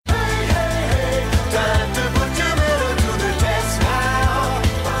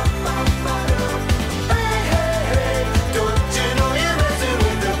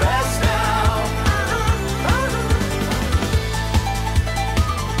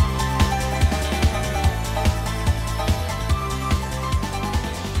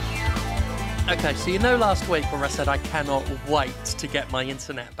Okay, so last week where I said I cannot wait to get my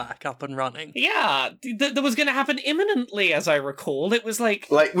internet back up and running. Yeah, that was going to happen imminently, as I recall. It was like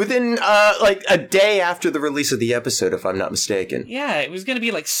within a day after the release of the episode, if I'm not mistaken. Yeah, it was going to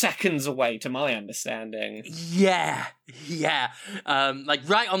be like seconds away, to my understanding. Yeah.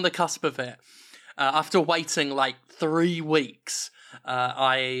 Right on the cusp of it. After waiting like 3 weeks,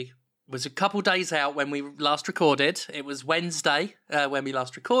 I was a couple days out when we last recorded. It was Wednesday when we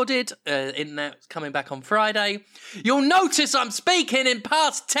last recorded. Internet coming back on Friday. You'll notice I'm speaking in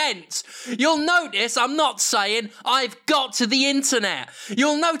past tense. You'll notice I'm not saying I've got to the internet.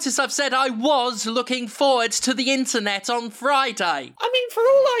 You'll notice I've said I was looking forward to the internet on Friday. I mean, for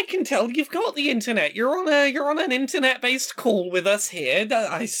all I can tell, you've got the internet. You're on an internet-based call with us here.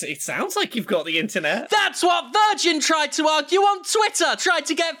 It sounds like you've got the internet. That's what Virgin tried to argue on Twitter. Tried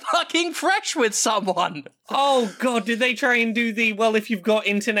to get fucking fresh with someone. Oh god, did they try and do the, well, if you've got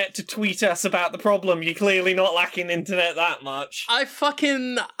internet to tweet us about the problem, you're clearly not lacking internet that much? I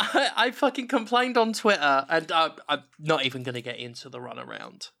fucking complained on Twitter, and I'm not even going to get into the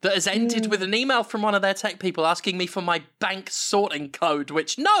runaround. That has ended with an email from one of their tech people asking me for my bank sorting code,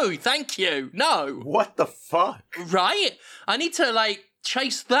 which, no, thank you, no. What the fuck? Right? I need to,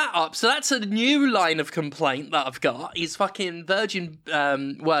 chase that up. So that's a new line of complaint that I've got, is fucking Virgin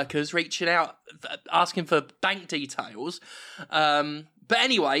workers reaching out, asking for bank details. But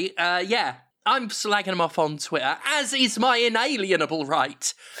anyway, yeah, I'm slagging them off on Twitter, as is my inalienable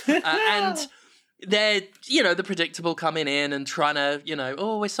right. And they're, the predictable coming in and trying to,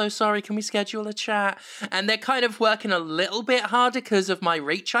 oh, we're so sorry, can we schedule a chat? And they're kind of working a little bit harder because of my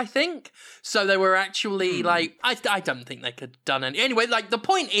reach, I think. So they were actually, I don't think they could have done any. Anyway, the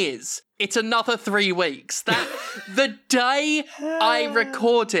point is, it's another 3 weeks. That the day I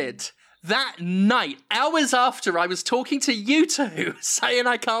recorded, that night, hours after I was talking to you two, saying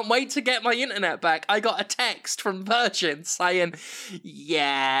I can't wait to get my internet back, I got a text from Virgin saying,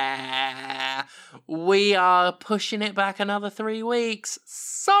 yeah, we are pushing it back another 3 weeks.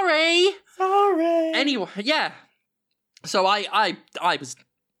 Sorry. Anyway, yeah. So I was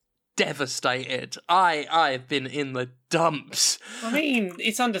devastated. I've been in the dumps. I mean,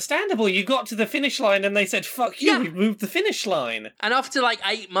 it's understandable. You got to the finish line and they said, fuck you, we've moved the finish line. And after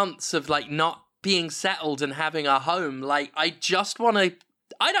 8 months of not being settled and having a home, I just want to...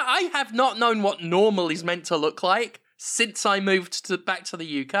 I have not known what normal is meant to look like since I moved back to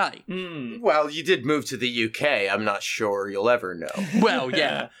the UK. Well, you did move to the UK. I'm not sure you'll ever know. Well,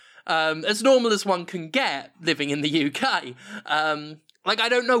 yeah. As normal as one can get living in the UK. I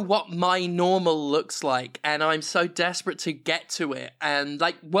don't know what my normal looks like, and I'm so desperate to get to it, and,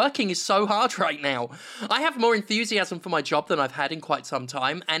 working is so hard right now. I have more enthusiasm for my job than I've had in quite some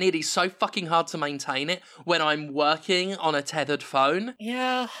time, and it is so fucking hard to maintain it when I'm working on a tethered phone.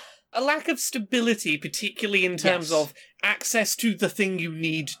 Yeah, a lack of stability, particularly in terms of access to the thing you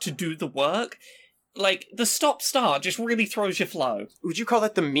need to do the work. The stop-start just really throws your flow. Would you call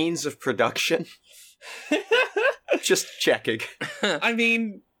that the means of production? Just checking. I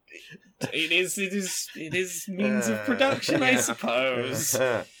mean, it is means of production, I suppose.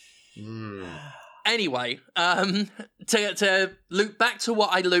 Anyway, to loop back to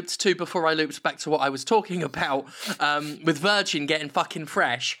what I looped to before I looped back to what I was talking about, with Virgin getting fucking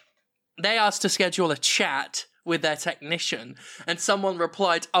fresh, they asked to schedule a chat with their technician, and someone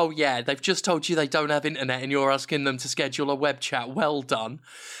replied, oh yeah, they've just told you they don't have internet and you're asking them to schedule a web chat, well done.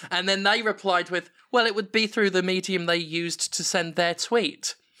 And then they replied with, well, it would be through the medium they used to send their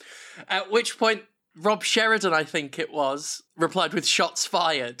tweet. At which point, Rob Sheridan, I think it was, replied with shots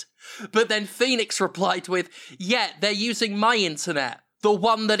fired. But then Phoenix replied with, yeah, they're using my internet, the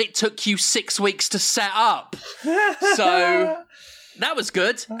one that it took you 6 weeks to set up. So... that was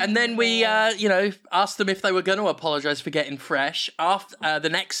good. And then we, asked them if they were going to apologise for getting fresh after the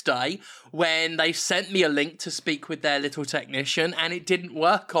next day when they sent me a link to speak with their little technician, and it didn't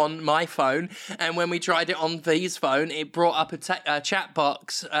work on my phone. And when we tried it on V's phone, it brought up a chat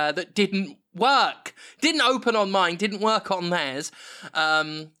box that didn't work. Didn't open on mine, didn't work on theirs.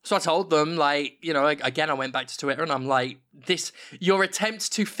 So I told them, again, I went back to Twitter and I'm like, your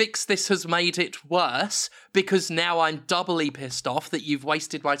attempt to fix this has made it worse because now I'm doubly pissed off that you've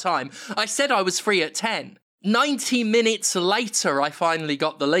wasted my time. I said I was free at 10. 90 minutes later, I finally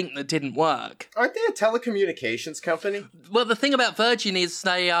got the link that didn't work. Aren't they a telecommunications company? Well, the thing about Virgin is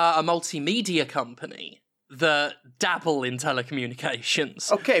they are a multimedia company that dabble in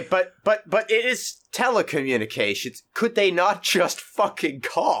telecommunications. Okay, but it is telecommunications. Could they not just fucking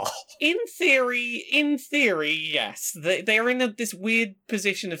call? In theory, yes. They're in this weird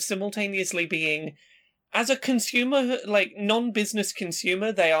position of simultaneously being as a consumer, like, non-business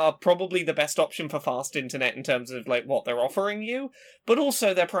consumer, they are probably the best option for fast internet in terms of, like, what they're offering you. But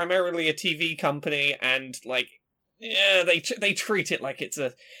also, they're primarily a TV company, and, like, yeah, they treat it like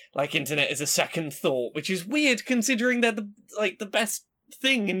internet is a second thought, which is weird considering they're the best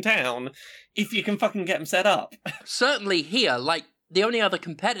thing in town if you can fucking get them set up. Certainly here, like, the only other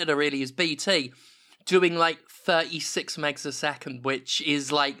competitor really is BT, doing, like, 36 megs a second, which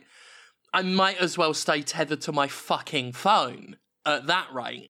is, like, I might as well stay tethered to my fucking phone at that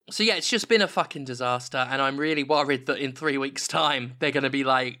rate. So yeah, it's just been a fucking disaster, and I'm really worried that in 3 weeks' time, they're going to be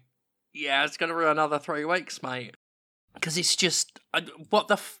like, yeah, it's going to run another 3 weeks, mate. Because it's just, what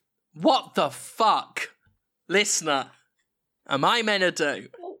the fuck, listener, am I meant to do?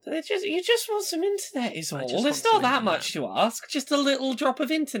 You just want some internet is all. It's not that much to ask. Just a little drop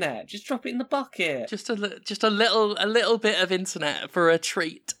of internet. Just drop it in the bucket. Just a little bit of internet for a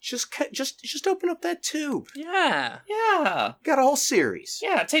treat. Just open up that tube. Yeah. Yeah. Got a whole series.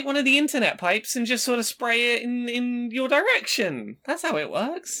 Yeah, take one of the internet pipes and just sort of spray it in your direction. That's how it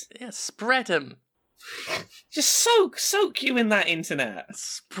works. Yeah, spread them. Just soak you in that internet.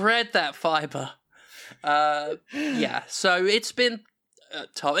 Spread that fibre. Yeah, so it's been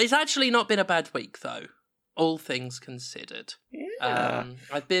tough. It's actually not been a bad week, though, all things considered. Yeah.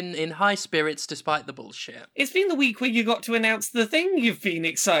 I've been in high spirits despite the bullshit. It's been the week where you got to announce the thing you've been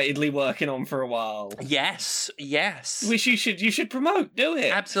excitedly working on for a while. Yes. Which you should promote. Do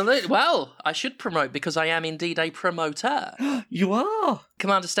it. Absolutely. Well, I should promote because I am indeed a promoter. You are.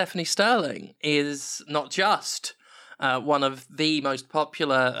 Commander Stephanie Sterling is not just one of the most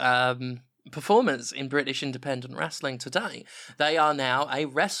popular performers in British independent wrestling today. They are now a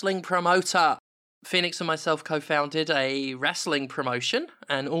wrestling promoter. Phoenix and myself co-founded a wrestling promotion,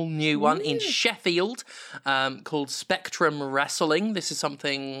 an all-new one in Sheffield, called Spectrum Wrestling. This is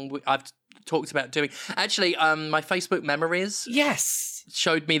something I've talked about doing. Actually, my Facebook memories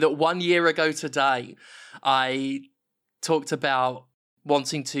showed me that 1 year ago today, I talked about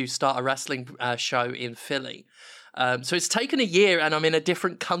wanting to start a wrestling show in Philly. So it's taken a year and I'm in a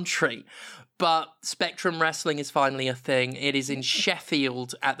different country, but Spectrum Wrestling is finally a thing. It is in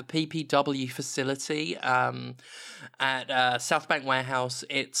Sheffield at the PPW facility at South Bank Warehouse.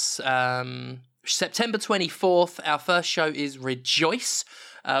 It's September 24th. Our first show is Rejoice.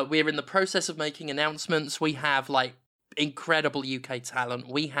 We're in the process of making announcements. We have like incredible UK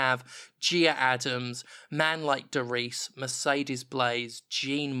talent. We have Gia Adams, Man Like Doris, Mercedes Blaze,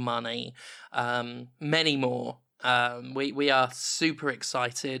 Gene Money, many more. We are super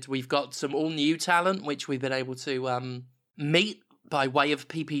excited. We've got some all new talent, which we've been able to meet by way of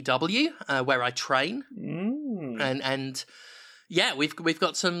PPW, where I train. And yeah, we've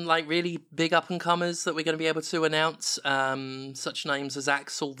got some like really big up and comers that we're going to be able to announce. Such names as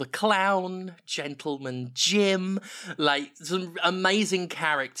Axel the Clown, Gentleman Jim, like some amazing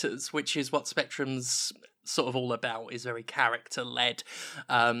characters, which is what Spectrum's sort of all about, is very character led.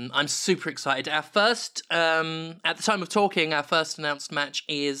 I'm super excited. Our first, at the time of talking, our first announced match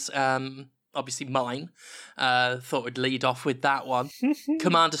is obviously mine. Thought we'd lead off with that one.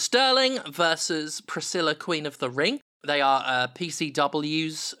 Commander Sterling versus Priscilla, Queen of the Ring. They are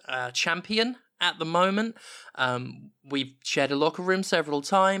PCW's champion at the moment. We've shared a locker room several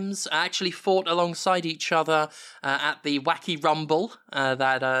times. I actually fought alongside each other at the Wacky Rumble.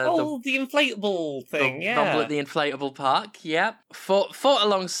 The inflatable thing, yeah. Rumble at the inflatable park, yeah. Fought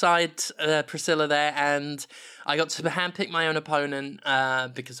alongside Priscilla there, and I got to handpick my own opponent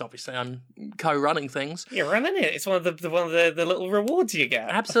because obviously I'm co-running things. You're running it. It's one of the little rewards you get.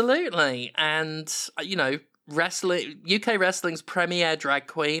 Absolutely, and you know, UK wrestling's premier drag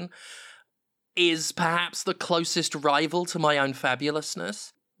queen is perhaps the closest rival to my own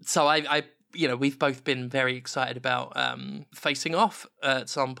fabulousness. So I we've both been very excited about facing off at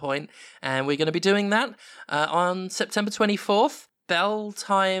some point, and we're going to be doing that on September 24th. Bell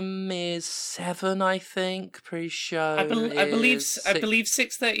time is 7, I think. Pre-show, I believe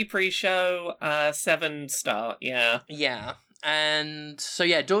 6:30 pre-show, 7 start. Yeah. And so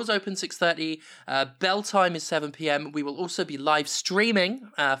yeah, doors open 6:30. Bell time is 7 p.m. We will also be live streaming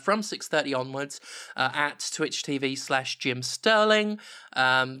from 6:30 onwards at Twitch TV/Jim Sterling.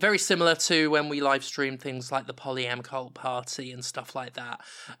 Very similar to when we live stream things like the Polyam Cult Party and stuff like that.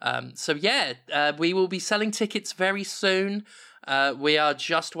 So yeah, we will be selling tickets very soon. We are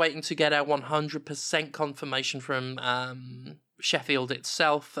just waiting to get our 100% confirmation from Sheffield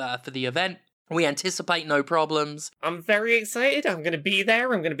itself for the event. We anticipate no problems. I'm very excited. I'm going to be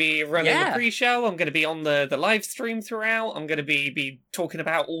there. I'm going to be running the pre-show. I'm going to be on the live stream throughout. I'm going to be talking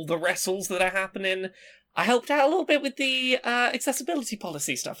about all the wrestles that are happening. I helped out a little bit with the accessibility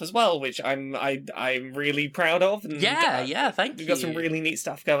policy stuff as well, which I'm really proud of. And, Thank you. We've got some really neat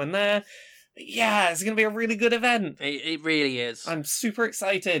stuff going there. Yeah, it's going to be a really good event. It really is. I'm super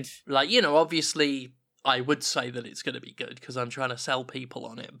excited. Like, obviously, I would say that it's going to be good because I'm trying to sell people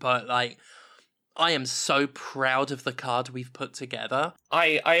on it, but, like, I am so proud of the card we've put together.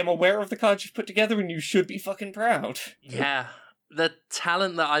 I am aware of the card you've put together, and you should be fucking proud. Yeah. The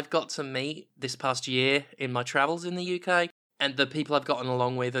talent that I've got to meet this past year in my travels in the UK, and the people I've gotten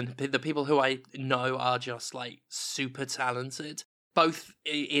along with, and the people who I know are just, like, super talented, both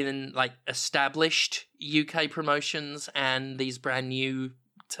in, like, established UK promotions and these brand new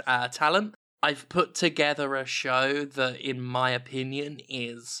talent. I've put together a show that, in my opinion,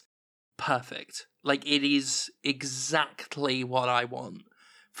 is perfect. Like, it is exactly what I want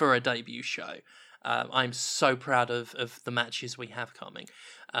for a debut show. I'm so proud of the matches we have coming.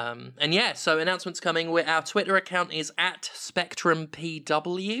 And yeah, so announcements coming. Our Twitter account is at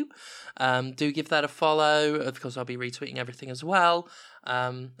SpectrumPW. Do give that a follow. Of course, I'll be retweeting everything as well.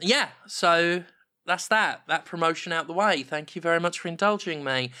 Yeah, so that's that promotion out the way. Thank you very much for indulging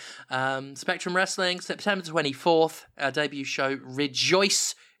me. Spectrum Wrestling, September 24th, our debut show,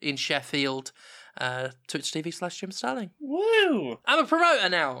 Rejoice in Sheffield. Twitch TV/Jim Starling. Woo! I'm a promoter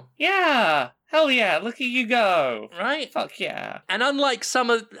now. Yeah! Hell yeah! Look at you go! Right? Fuck yeah! And unlike some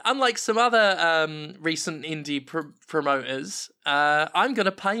other recent indie promoters, I'm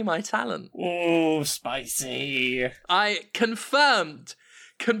gonna pay my talent. Ooh, spicy! I confirmed.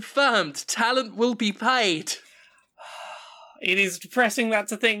 Talent will be paid. It is depressing.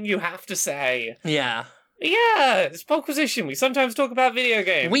 That's a thing you have to say. Yeah. Yeah, it's Poquisition. We sometimes talk about video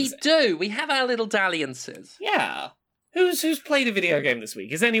games. We do. We have our little dalliances. Yeah. Who's played a video game this week?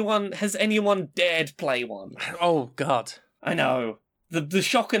 Has anyone dared play one? Oh God. I know. The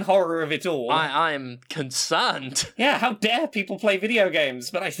shock and horror of it all. I am concerned. Yeah, how dare people play video games?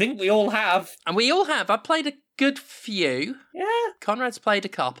 But I think we all have. And we all have. I've played a good few. Yeah. Conrad's played a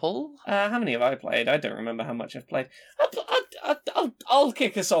couple. How many have I played? I don't remember how much I've played. I'll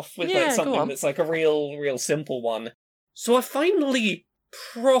kick us off with like something that's like a real simple one. So I've finally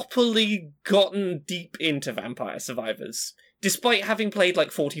properly gotten deep into Vampire Survivors, despite having played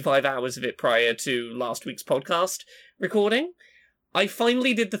like 45 hours of it prior to last week's podcast recording. I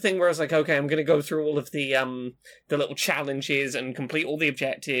finally did the thing where I was like, okay, I'm going to go through all of the little challenges and complete all the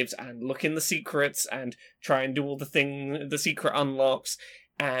objectives and look in the secrets and try and do all the secret unlocks.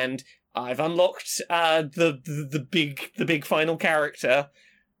 And I've unlocked the big final character.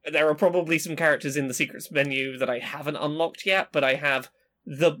 There are probably some characters in the secrets menu that I haven't unlocked yet, but I have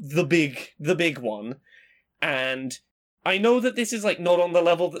the big one. And I know that this is, like, not on the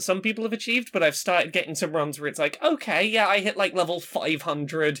level that some people have achieved, but I've started getting some runs where it's like, okay, yeah, I hit, like, level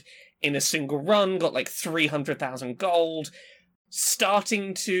 500 in a single run, got, like, 300,000 gold,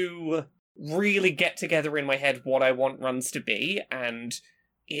 starting to really get together in my head what I want runs to be, and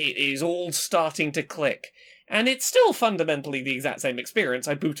it is all starting to click. And it's still fundamentally the exact same experience.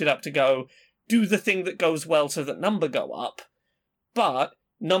 I boot it up to go do the thing that goes well so that number go up, but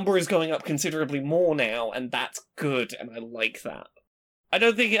number is going up considerably more now, and that's good, and I like that. I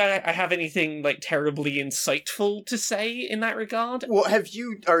don't think I have anything, like, terribly insightful to say in that regard. Well,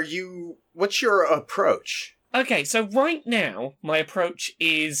 what's your approach? Okay, so right now, my approach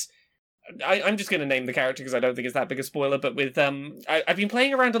is... I'm just going to name the character because I don't think it's that big a spoiler, but with, I've been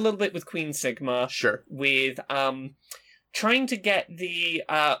playing around a little bit with Queen Sigma. Sure. With, trying to get the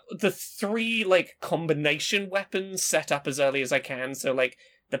 3, like, combination weapons set up as early as I can, so, like,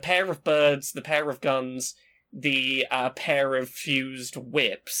 the pair of birds, the pair of guns, the pair of fused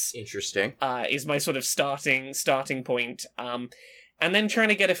whips. Interesting. Is my sort of starting point. And then trying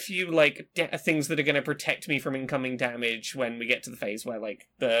to get a few, like, things that are going to protect me from incoming damage when we get to the phase where, like,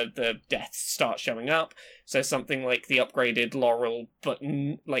 the deaths start showing up. So something like the upgraded Laurel, but,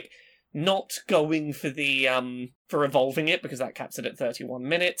 like, not going for the, for evolving it, because that caps it at 31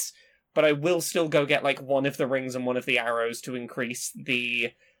 minutes. But I will still go get, like, one of the rings and one of the arrows to increase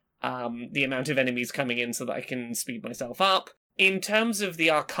the amount of enemies coming in so that I can speed myself up. In terms of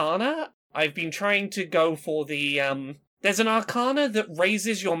the Arcana, I've been trying to go for the, there's an Arcana that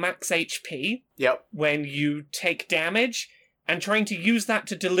raises your max HP. Yep. When you take damage, and trying to use that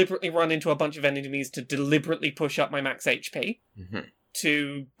to deliberately run into a bunch of enemies to deliberately push up my max HP. Mm-hmm.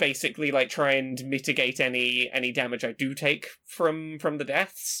 To basically, like, try and mitigate any damage I do take from the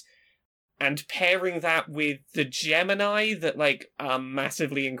deaths. And pairing that with the Gemini that, like,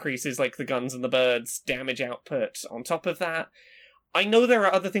 massively increases, like, the guns and the birds' damage output on top of that. I know there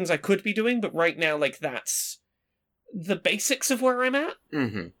are other things I could be doing, but right now, like, that's the basics of where I'm at.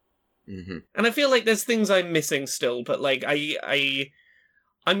 Mm-hmm. Mm-hmm. And I feel like there's things I'm missing still, but like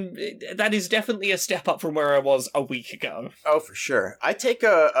I'm that is definitely a step up from where I was a week ago. Oh, for sure. I've taken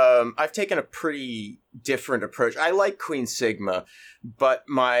a pretty different approach. I like Queen Sigma, but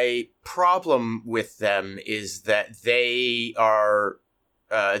my problem with them is that they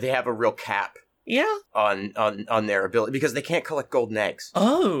have a real cap Yeah. on their ability because they can't collect golden eggs.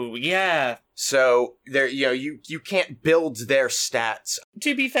 Oh, yeah. So you can't build their stats.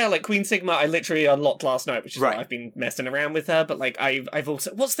 To be fair, like Queen Sigma, I literally unlocked last night, which is Right. why I've been messing around with her. But like, I've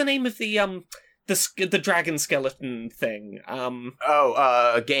also, what's the name of the dragon skeleton thing?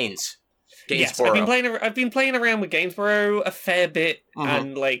 Gains. Yes, Gainsborough. I've been playing around with Gainsborough a fair bit, Mhm.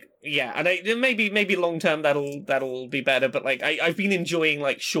 and like, yeah, and maybe long term that'll be better. But like, I've been enjoying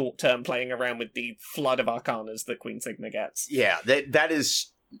like short term playing around with the flood of arcanas that Queen Sigma gets. Yeah,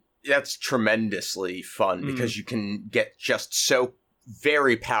 that's tremendously fun because you can get just so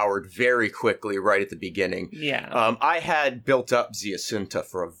very powered very quickly right at the beginning. Yeah. I had built up Ziacinta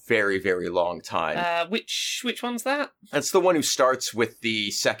for a very, very long time. Which one's that? That's the one who starts with the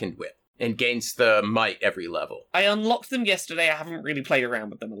second whip and gains the might every level. I unlocked them yesterday. I haven't really played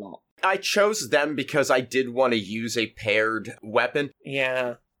around with them a lot. I chose them because I did want to use a paired weapon.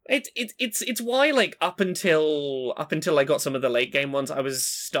 Yeah. It's why like up until I got some of the late game ones, I was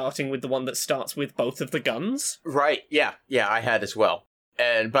starting with the one that starts with both of the guns. Right, yeah, I had as well.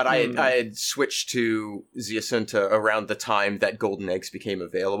 But I had switched to Ziacinta around the time that golden eggs became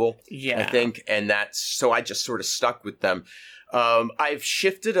available. Yeah. I think, and so I just sort of stuck with them. I've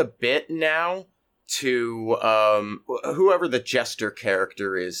shifted a bit now to whoever the jester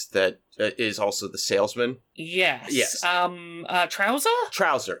character is that is also the salesman. Yes. Trouser?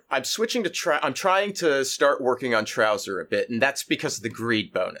 Trouser. I'm switching to I'm trying to start working on Trouser a bit, and that's because of the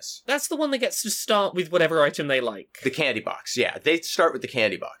greed bonus. That's the one that gets to start with whatever item they like. The candy box, yeah. They start with the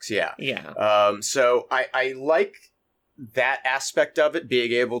candy box, yeah. Yeah. So I like that aspect of it,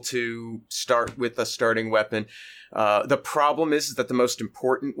 being able to start with a starting weapon. The problem is that the most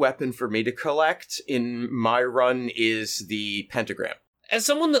important weapon for me to collect in my run is the pentagram. As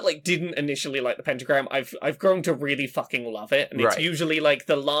someone that like didn't initially like the pentagram, I've grown to really fucking love it, and it's Right. usually like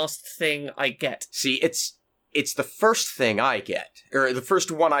the last thing I get. See, it's the first thing I get, or the first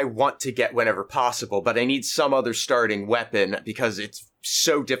one I want to get whenever possible, but I need some other starting weapon because it's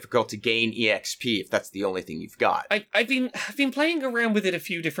so difficult to gain EXP if that's the only thing you've got. I've been playing around with it a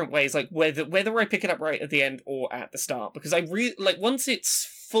few different ways, like whether I pick it up right at the end or at the start, because I really like once it's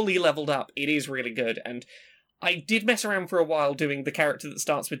fully leveled up, it is really good. And I did mess around for a while doing the character that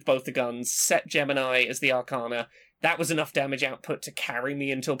starts with both the guns, set Gemini as the Arcana. That was enough damage output to carry me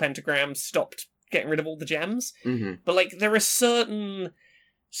until Pentagram stopped getting rid of all the gems. Mm-hmm. But like there are certain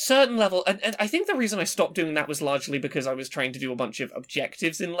level, and I think the reason I stopped doing that was largely because I was trying to do a bunch of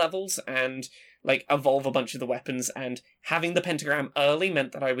objectives in levels and like evolve a bunch of the weapons, and having the pentagram early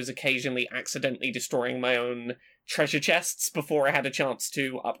meant that I was occasionally accidentally destroying my own treasure chests before I had a chance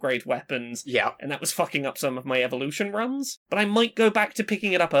to upgrade weapons. Yeah. And that was fucking up some of my evolution runs, but I might go back to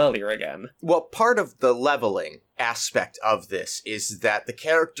picking it up earlier again. Well, part of the leveling aspect of this is that the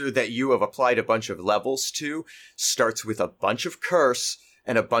character that you have applied a bunch of levels to starts with a bunch of curse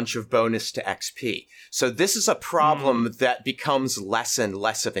and a bunch of bonus to XP. So this is a problem that becomes less and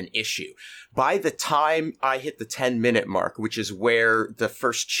less of an issue. By the time I hit the 10-minute mark, which is where the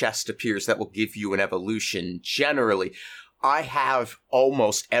first chest appears that will give you an evolution, generally, I have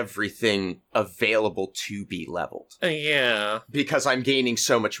almost everything available to be leveled. Yeah. Because I'm gaining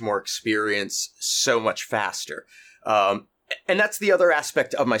so much more experience so much faster. And that's the other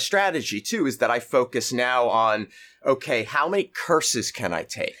aspect of my strategy, too, is that I focus now on, okay, how many curses can I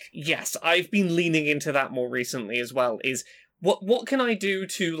take? Yes, I've been leaning into that more recently as well, is what can I do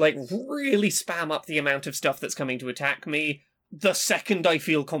to, like, really spam up the amount of stuff that's coming to attack me the second I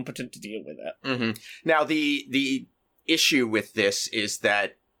feel competent to deal with it? Mm-hmm. Now, the issue with this is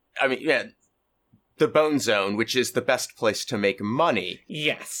that, I mean, yeah, the Bone Zone, which is the best place to make money,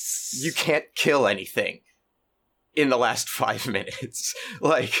 yes, you can't kill anything in the last 5 minutes.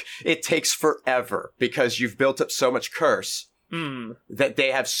 Like, it takes forever because you've built up so much curse that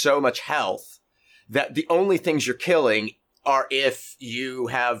they have so much health that the only things you're killing are if you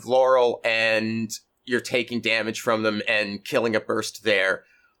have Laurel and you're taking damage from them and killing a burst there,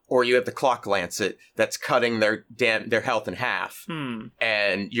 or you have the Clock Lancet that's cutting their health in half,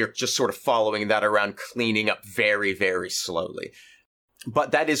 and you're just sort of following that around, cleaning up very, very slowly.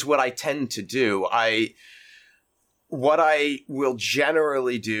 But that is what I tend to do. What I will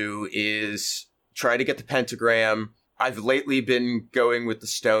generally do is try to get the pentagram. I've lately been going with the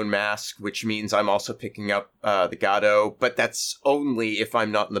Stone Mask, which means I'm also picking up the Gato, but that's only if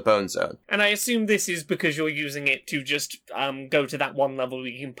I'm not in the Bone Zone. And I assume this is because you're using it to just go to that one level where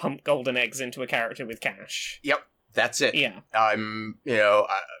you can pump golden eggs into a character with cash. Yep, that's it. Yeah. I'm,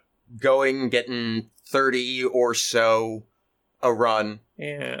 getting 30 or so a run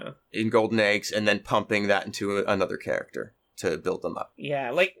in golden eggs, and then pumping that into another character to build them up.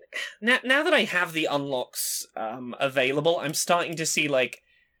 Yeah, like, now that I have the unlocks available, I'm starting to see, like,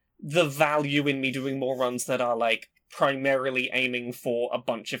 the value in me doing more runs that are, like, primarily aiming for a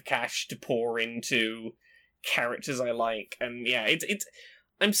bunch of cash to pour into characters I like. And yeah, it's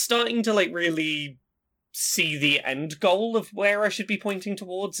I'm starting to, like, really see the end goal of where I should be pointing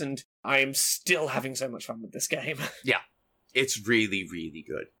towards, and I am still having so much fun with this game. Yeah, it's really, really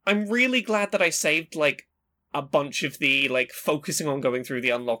good. I'm really glad that I saved, like, a bunch of the, like, focusing on going through the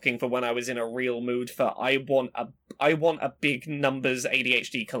unlocking for when I was in a real mood for I want a big numbers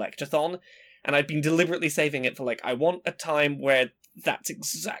ADHD collectathon, and I've been deliberately saving it for, like, I want a time where that's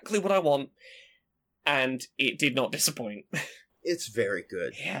exactly what I want, and it did not disappoint. It's very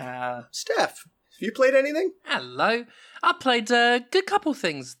good. Yeah. Steph, have you played anything? Hello. I played a good couple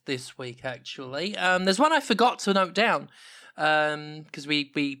things this week, actually. There's one I forgot to note down, because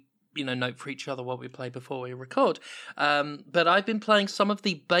we note for each other what we play before we record. But I've been playing some of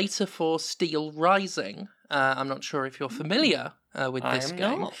the beta for Steel Rising. I'm not sure if you're familiar with this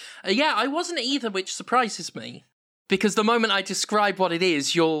game. Yeah, I wasn't either, which surprises me. Because the moment I describe what it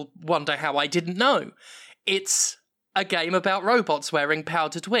is, you'll wonder how I didn't know. It's a game about robots wearing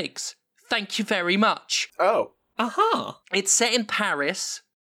powdered wigs. Thank you very much. Oh. Aha! It's set in Paris.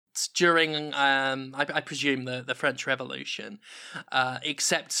 It's during, I presume, the French Revolution,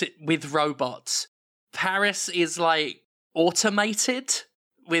 except with robots. Paris is, like, automated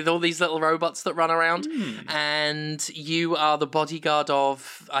with all these little robots that run around, and you are the bodyguard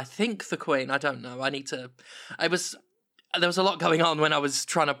of, I think, the Queen. I don't know. There was a lot going on when I was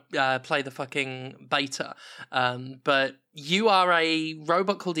trying to play the fucking beta, but you are a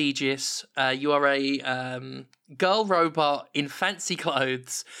robot called Aegis. You are a girl robot in fancy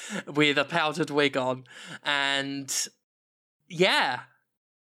clothes with a powdered wig on, and yeah,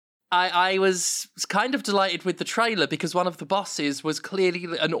 I was kind of delighted with the trailer because one of the bosses was clearly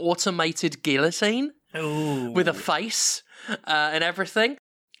an automated guillotine with a face and everything,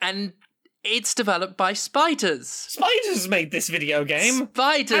 and it's developed by Spiders. Spiders made this video game.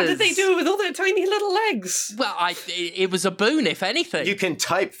 Spiders. How did they do it with all their tiny little legs? Well, it was a boon, if anything. You can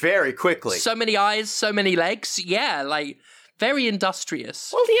type very quickly. So many eyes, so many legs. Yeah, like, very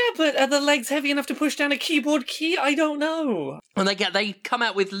industrious. Well, yeah, but are the legs heavy enough to push down a keyboard key? I don't know. And they come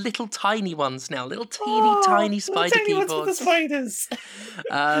out with little tiny ones now, little tiny spider tiny keyboards. Ones for the spiders.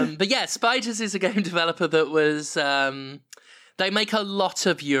 But yeah, Spiders is a game developer that was. They make a lot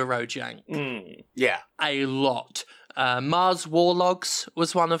of Eurojank. Yeah. A lot. Mars Warlogs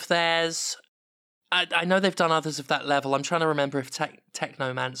was one of theirs. I know they've done others of that level. I'm trying to remember if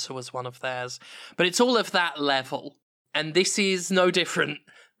Technomancer was one of theirs. But it's all of that level. And this is no different,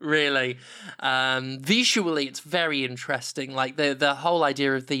 really. Visually, it's very interesting. Like, the whole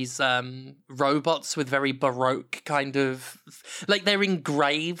idea of these robots with very Baroque kind of... Like, they're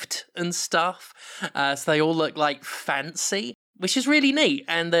engraved and stuff. So they all look, like, fancy, which is really neat.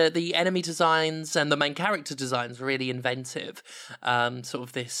 And the enemy designs and the main character designs are really inventive. Sort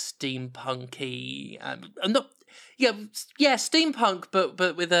of this steampunky... steampunk,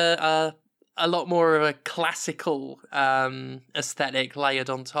 but with a lot more of a classical aesthetic layered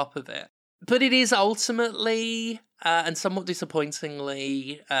on top of it. But it is ultimately, and somewhat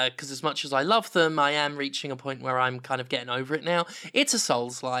disappointingly, because as much as I love them, I am reaching a point where I'm kind of getting over it now. It's a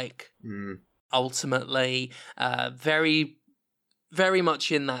Souls-like, ultimately. Very, very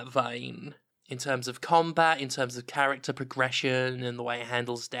much in that vein. In terms of combat, in terms of character progression, and the way it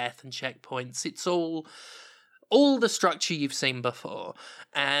handles death and checkpoints. It's all the structure you've seen before.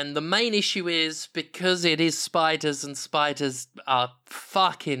 And the main issue is, because it is Spiders and Spiders are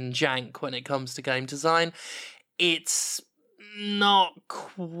fucking jank when it comes to game design, it's not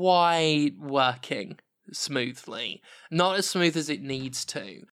quite working smoothly. Not as smooth as it needs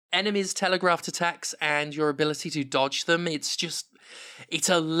to. Enemies' telegraphed attacks and your ability to dodge them, it's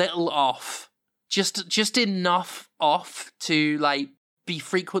a little off. Just enough off to, like, be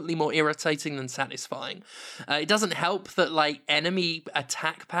frequently more irritating than satisfying. It doesn't help that, like, enemy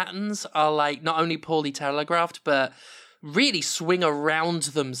attack patterns are, like, not only poorly telegraphed, but really swing around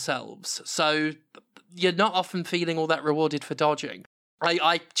themselves. So you're not often feeling all that rewarded for dodging.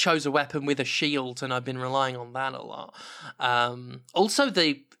 I chose a weapon with a shield, and I've been relying on that a lot. Also,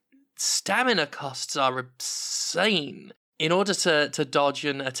 the stamina costs are obscene. In order to dodge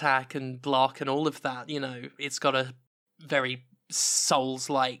and attack and block and all of that, it's got a very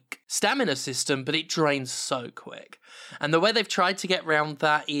Souls-like stamina system, but it drains so quick. And the way they've tried to get around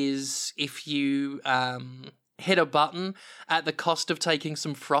that is if you hit a button at the cost of taking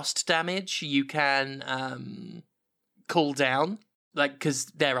some frost damage, you can cool down. Because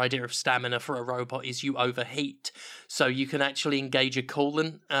their idea of stamina for a robot is you overheat. So you can actually engage a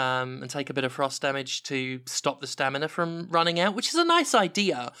coolant and take a bit of frost damage to stop the stamina from running out, which is a nice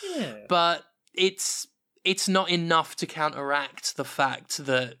idea. Yeah. But it's not enough to counteract the fact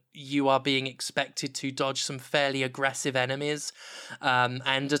that you are being expected to dodge some fairly aggressive enemies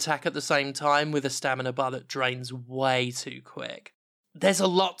and attack at the same time with a stamina bar that drains way too quick. There's a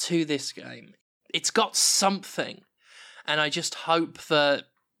lot to this game. It's got something. And I just hope that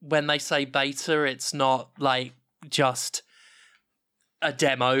when they say beta, it's not like just a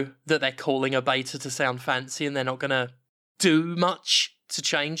demo that they're calling a beta to sound fancy and they're not going to do much to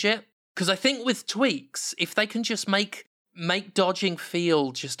change it. Because I think with tweaks, if they can just make dodging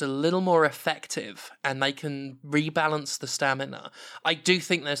feel just a little more effective and they can rebalance the stamina, I do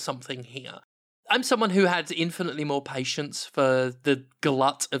think there's something here. I'm someone who had infinitely more patience for the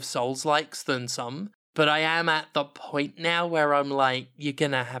glut of Souls-likes than some. But I am at the point now where I'm like, you're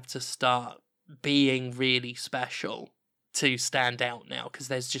going to have to start being really special to stand out now, because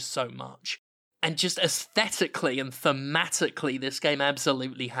there's just so much. And just aesthetically and thematically, this game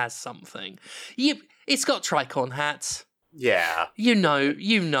absolutely has something. It's got tricorn hats. Yeah. You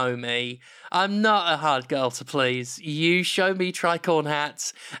know me. I'm not a hard girl to please. You show me tricorn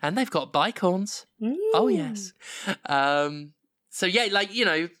hats, and they've got bicorns. Ooh. Oh, yes. So,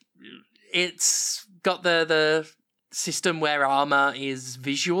 yeah, it's got the system where armor is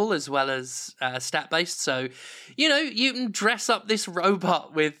visual as well as stat-based. So, you can dress up this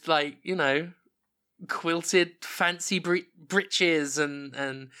robot with, quilted fancy breeches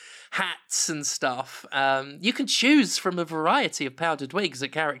and hats and stuff. You can choose from a variety of powdered wigs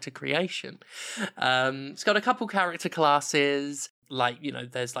at character creation. It's got a couple character classes,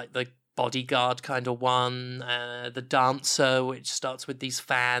 there's the bodyguard kind of one, the dancer, which starts with these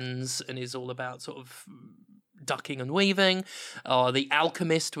fans and is all about sort of ducking and weaving, or the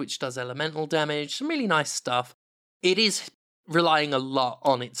alchemist, which does elemental damage, some really nice stuff. It is relying a lot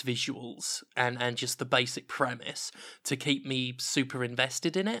on its visuals and just the basic premise to keep me super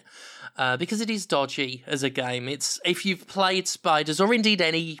invested in it, because it is dodgy as a game. It's, if you've played Spiders, or indeed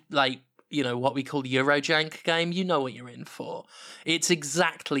any, what we call Eurojank game, you know what you're in for. It's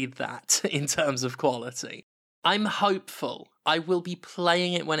exactly that in terms of quality. I'm hopeful. I will be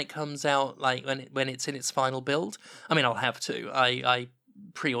playing it when it comes out, when it's in its final build. I mean, I'll have to. I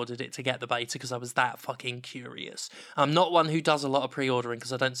pre-ordered it to get the beta because I was that fucking curious. I'm not one who does a lot of pre-ordering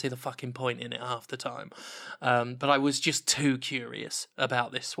because I don't see the fucking point in it half the time. But I was just too curious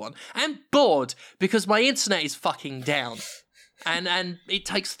about this one. And bored because my internet is fucking down. And it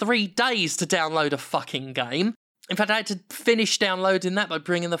takes 3 days to download a fucking game. In fact, I had to finish downloading that by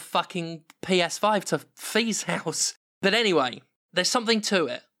bringing the fucking PS5 to Fee's house. But anyway, there's something to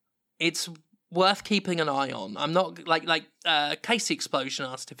it. It's worth keeping an eye on. I'm not, Casey Explosion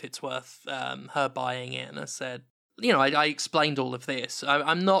asked if it's worth her buying it, and I said, I explained all of this.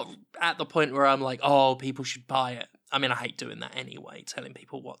 I'm not at the point where I'm like, oh, people should buy it. I mean, I hate doing that anyway, telling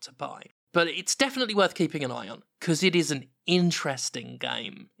people what to buy. But it's definitely worth keeping an eye on, because it is an interesting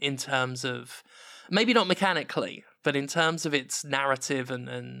game in terms of, maybe not mechanically, but in terms of its narrative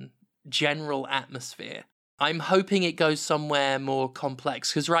and general atmosphere. I'm hoping it goes somewhere more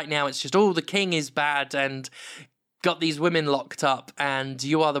complex, because right now it's just, the king is bad and got these women locked up, and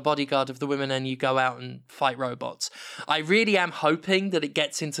you are the bodyguard of the women and you go out and fight robots. I really am hoping that it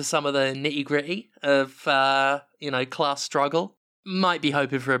gets into some of the nitty-gritty of, class struggle. Might be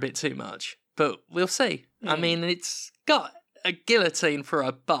hoping for a bit too much, but we'll see. I mean, it's got a guillotine for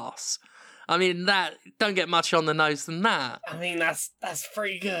a boss. I mean, that don't get much on the nose than that. I mean, that's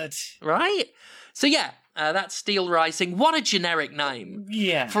pretty good. Right? So yeah, that's Steel Rising. What a generic name.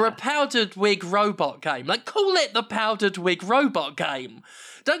 Yeah. For a powdered wig robot game. Call it the powdered wig robot game.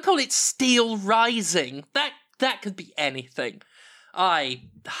 Don't call it Steel Rising. That could be anything. I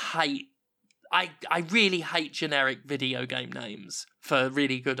really hate generic video game names for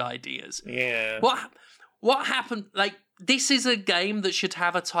really good ideas. Yeah. What happened? This is a game that should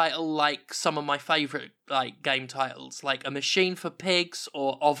have a title like some of my favourite game titles, like A Machine for Pigs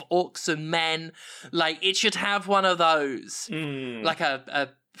or Of Orcs and Men. It should have one of those. Like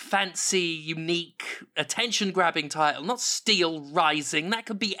a fancy, unique, attention-grabbing title, not Steel Rising. That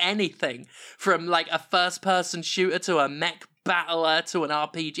could be anything from a first-person shooter to a mech battler to an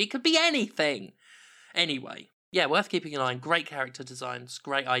RPG. It could be anything. Anyway, yeah, worth keeping an eye on. Great character designs,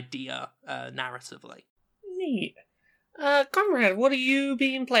 great idea narratively. Neat. Conrad, what have you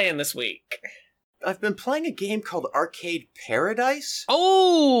been playing this week? I've been playing a game called Arcade Paradise.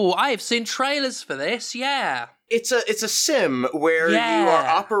 Oh, I have seen trailers for this, yeah. It's a sim where you are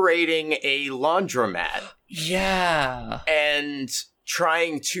operating a laundromat. Yeah. And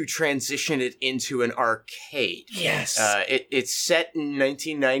trying to transition it into an arcade. Yes. It's set in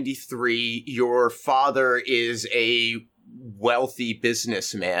 1993. Your father is a wealthy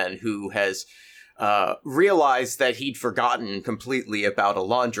businessman who has realized that he'd forgotten completely about a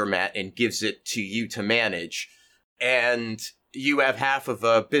laundromat and gives it to you to manage. And you have half of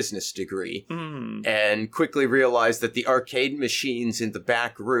a business degree and quickly realize that the arcade machines in the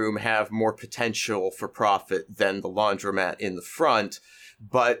back room have more potential for profit than the laundromat in the front,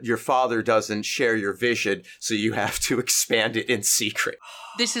 but your father doesn't share your vision, so you have to expand it in secret.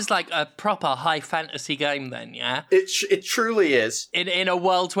 This is like a proper high fantasy game then, yeah? It truly is. In a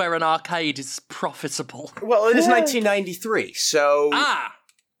world where an arcade is profitable. Well, it is 1993, so...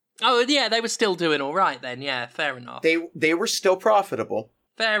 Oh, yeah, they were still doing all right then. Yeah, fair enough. They were still profitable.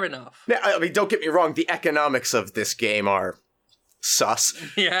 Fair enough. Now, I mean, don't get me wrong, the economics of this game are sus.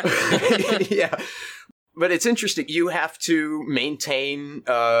 Yeah. Yeah. But it's interesting. You have to maintain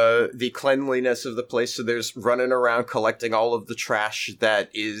the cleanliness of the place, so there's running around collecting all of the trash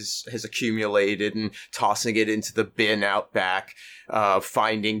that has accumulated and tossing it into the bin out back,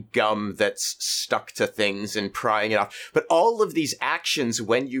 finding gum that's stuck to things and prying it off. But all of these actions,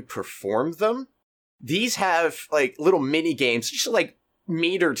 when you perform them, these have like little mini games, just like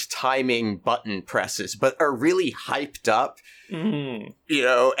metered timing button presses, but are really hyped up, you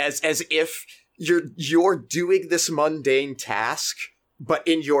know, as if you're doing this mundane task, but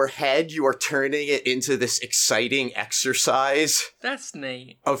in your head you are turning it into this exciting exercise. That's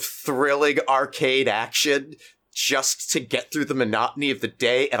neat. Of thrilling arcade action just to get through the monotony of the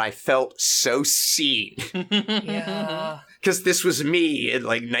day, and I felt so seen. Yeah. Because this was me in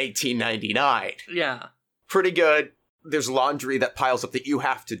like 1999. Yeah. Pretty good. There's laundry that piles up that you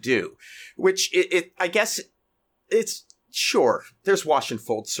have to do, which I guess it's... Sure, there's wash and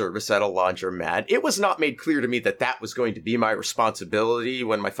fold service at a laundromat. It was not made clear to me that that was going to be my responsibility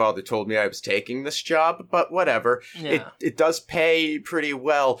when my father told me I was taking this job, but whatever. Yeah. It does pay pretty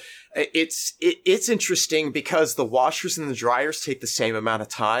well. It's interesting because the washers and the dryers take the same amount of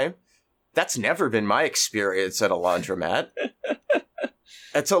time. That's never been my experience at a laundromat.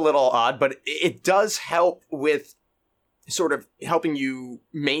 It's a little odd, but it does help with sort of helping you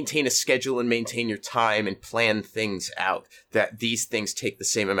maintain a schedule and maintain your time and plan things out, that these things take the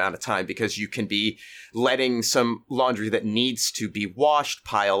same amount of time, because you can be letting some laundry that needs to be washed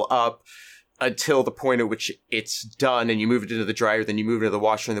pile up until the point at which it's done, and you move it into the dryer, then you move it into the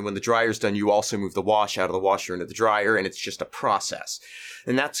washer, and then when the dryer's done, you also move the wash out of the washer into the dryer, and it's just a process.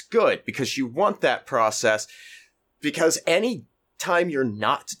 And that's good, because you want that process, because any time you're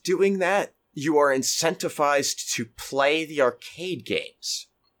not doing that, you are incentivized to play the arcade games.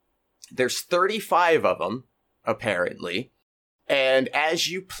 There's 35 of them, apparently, and as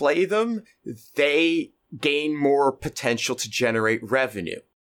you play them, they gain more potential to generate revenue.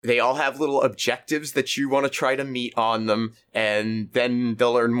 They all have little objectives that you want to try to meet on them, and then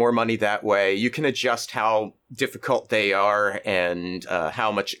they'll earn more money that way. You can adjust how difficult they are and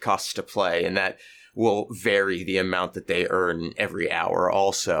how much it costs to play, and that will vary the amount that they earn every hour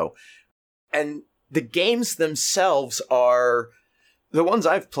also. And the games themselves are the ones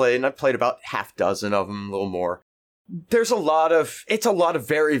I've played, and I've played about half dozen of them, a little more. It's a lot of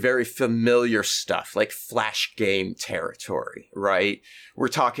very, very familiar stuff, like Flash game territory, right? We're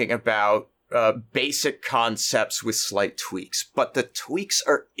talking about basic concepts with slight tweaks, but the tweaks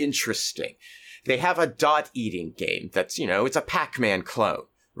are interesting. They have a dot-eating game that's, it's a Pac-Man clone.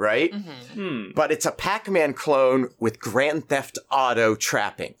 Right? Mm-hmm. But it's a Pac-Man clone with Grand Theft Auto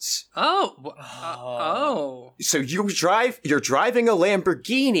trappings. Oh. So you're driving a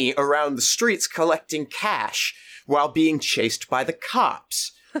Lamborghini around the streets collecting cash while being chased by the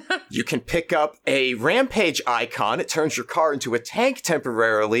cops. You can pick up a rampage icon. It turns your car into a tank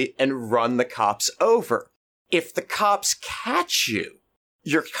temporarily and run the cops over. If the cops catch you,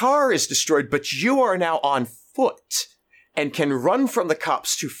 your car is destroyed, but you are now on foot and can run from the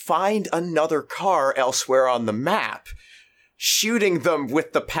cops to find another car elsewhere on the map, shooting them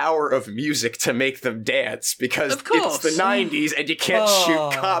with the power of music to make them dance, because it's the 90s and you can't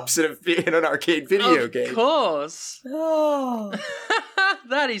shoot cops in an arcade video game. Of course. Oh.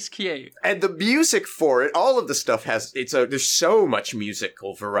 That is cute. And the music for it, all of the stuff there's so much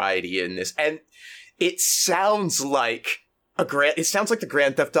musical variety in this, and it sounds like it sounds like the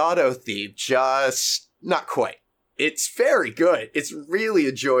Grand Theft Auto theme, just not quite. It's very good. It's really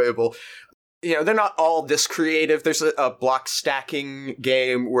enjoyable. You know, they're not all this creative. There's a block stacking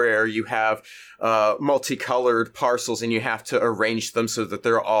game where you have multicolored parcels and you have to arrange them so that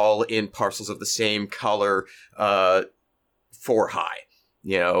they're all in parcels of the same color 4 high.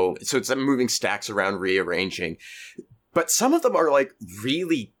 You know, so it's moving stacks around, rearranging. But some of them are like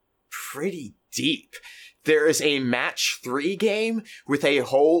really pretty deep. There is a match 3 game with a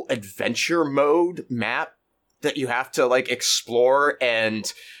whole adventure mode map that you have to like explore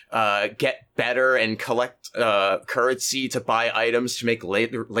and get better and collect currency to buy items to make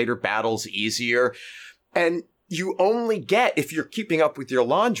later battles easier. And you only get, if you're keeping up with your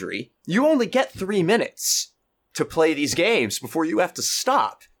laundry, you only get 3 minutes to play these games before you have to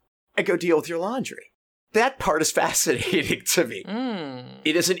stop and go deal with your laundry. That part is fascinating to me.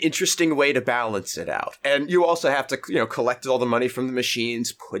 It is an interesting way to balance it out. And you also have to, you know, collect all the money from the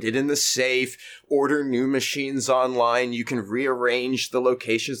machines, put it in the safe, order new machines online. You can rearrange the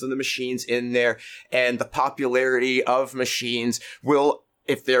locations of the machines in there. And the popularity of machines will,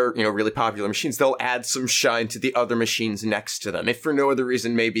 if they're, you know, really popular machines, they'll add some shine to the other machines next to them. If for no other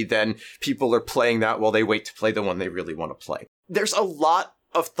reason, maybe then people are playing that while they wait to play the one they really want to play. There's a lot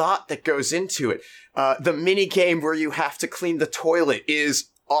of thought that goes into it. The mini game where you have to clean the toilet is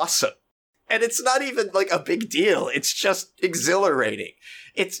awesome. And it's not even like a big deal. It's just exhilarating.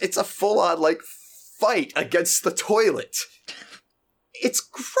 It's a full-on like fight against the toilet. It's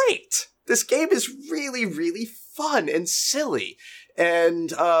great. This game is really, really fun and silly.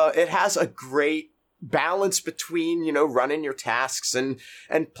 And it has a great balance between, you know, running your tasks and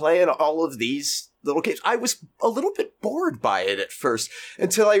playing all of these little games. I was a little bit bored by it at first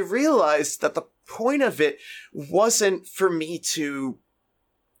until I realized that the point of it wasn't for me to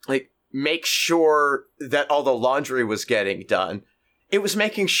like make sure that all the laundry was getting done. It was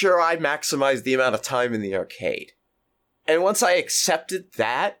making sure I maximized the amount of time in the arcade. And once I accepted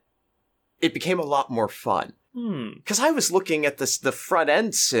that, it became a lot more fun. Because I was looking at the front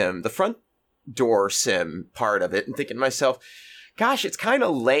end sim, the front door sim part of it and thinking to myself, gosh, it's kind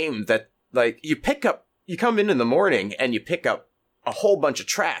of lame that like you come in the morning and you pick up a whole bunch of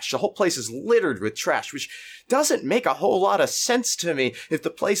trash. The whole place is littered with trash, which doesn't make a whole lot of sense to me if the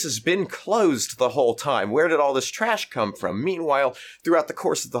place has been closed the whole time. Where did all this trash come from? Meanwhile, throughout the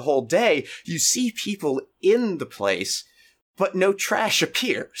course of the whole day, you see people in the place, but no trash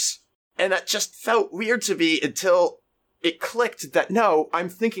appears. And that just felt weird to me until it clicked that, no, I'm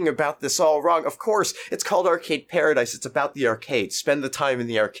thinking about this all wrong. Of course, it's called Arcade Paradise. It's about the arcade. Spend the time in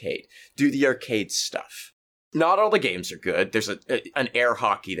the arcade. Do the arcade stuff. Not all the games are good. There's an air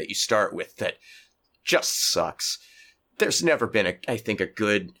hockey that you start with that just sucks. There's never been, I think, a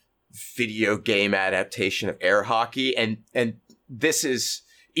good video game adaptation of air hockey. And this is,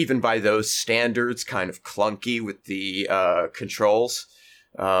 even by those standards, kind of clunky with the controls.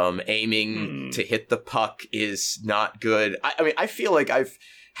 Aiming to hit the puck is not good. I mean, I feel like I've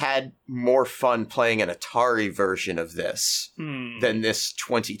had more fun playing an Atari version of this than this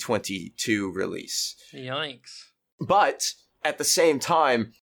 2022 release. Yikes. But at the same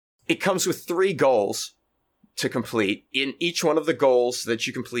time, it comes with 3 goals to complete. In each one of the goals that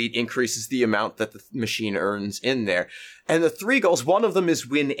you complete increases the amount that the machine earns in there. And the 3 goals, one of them is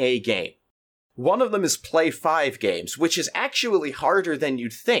win a game. One of them is play 5 games, which is actually harder than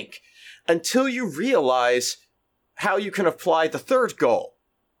you'd think, until you realize how you can apply the 3rd goal,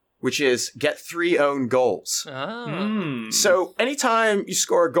 which is get 3 own goals. So anytime you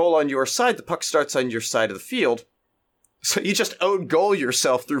score a goal on your side, the puck starts on your side of the field. So you just own goal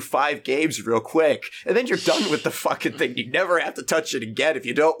yourself through 5 games real quick, and then you're done with the fucking thing. You never have to touch it again if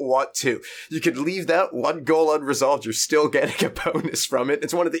you don't want to. You can leave that 1 goal unresolved. You're still getting a bonus from it.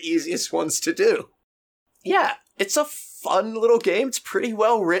 It's one of the easiest ones to do. Yeah, it's a fun little game. It's pretty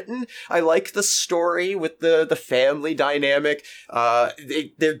well written. I like the story with the family dynamic.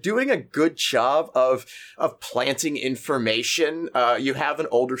 They're doing a good job of planting information. You have an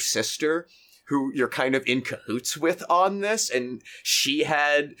older sister who you're kind of in cahoots with on this, and she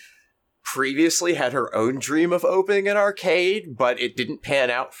had previously had her own dream of opening an arcade, but it didn't pan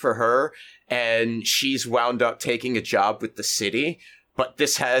out for her, and she's wound up taking a job with the city. But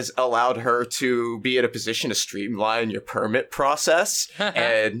this has allowed her to be in a position to streamline your permit process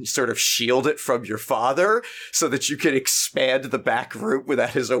and sort of shield it from your father so that you can expand the back room without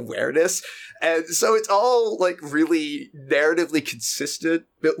his awareness. And so it's all like really narratively consistent.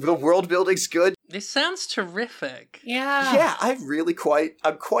 The world building's good. This sounds terrific. Yeah. Yeah,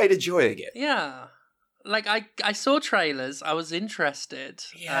 I'm quite enjoying it. Yeah. like, I saw trailers. I was interested.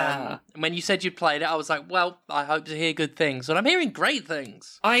 Yeah. When you said you played it, I was like, well, I hope to hear good things. And I'm hearing great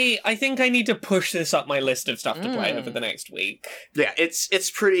things. I think I need to push this up my list of stuff to play over the next week. Yeah,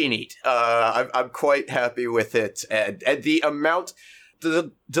 it's pretty neat. I'm quite happy with it, and the amount,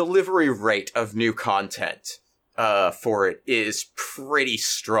 the delivery rate of new content for it is pretty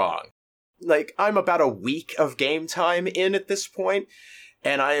strong. Like, I'm about a week of game time in at this point,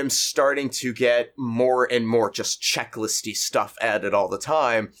 and I am starting to get more and more just checklisty stuff added all the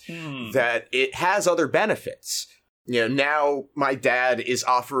time, that it has other benefits. You know, now my dad is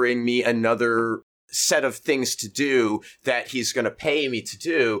offering me another set of things to do that he's going to pay me to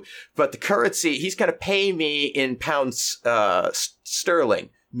do, but the currency, he's going to pay me in pounds sterling,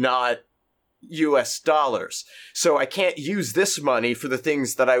 not US dollars. So I can't use this money for the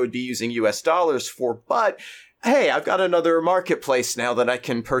things that I would be using US dollars for, but hey, I've got another marketplace now that I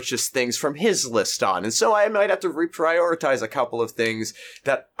can purchase things from his list on. And so I might have to reprioritize a couple of things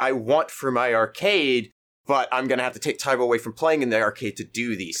that I want for my arcade, but I'm going to have to take time away from playing in the arcade to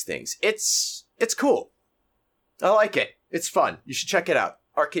do these things. It's cool. I like it. It's fun. You should check it out.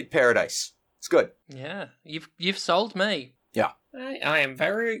 Arcade Paradise. It's good. Yeah, you've sold me. Yeah. I am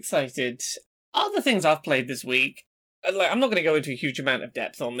very excited. Other things I've played this week, I'm not going to go into a huge amount of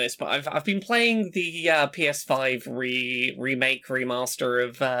depth on this, but I've been playing the PS5 remake remaster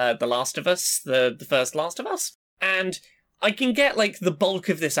of The Last of Us, the first Last of Us, and I can get like the bulk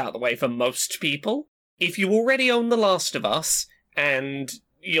of this out of the way for most people. If you already own The Last of Us and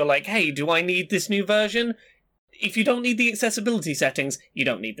you're like, hey, do I need this new version? If you don't need the accessibility settings, you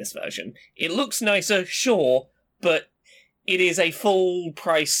don't need this version. It looks nicer, sure, but it is a full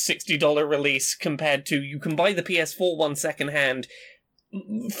price $60 release compared to you can buy the PS4 one secondhand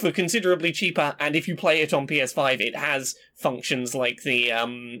for considerably cheaper, and if you play it on PS5, it has functions like the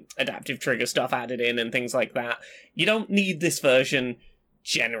adaptive trigger stuff added in and things like that. You don't need this version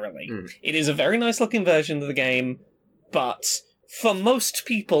generally. It is a very nice looking version of the game, but for most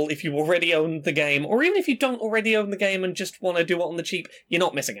people, if you already own the game, or even if you don't already own the game and just want to do it on the cheap, you're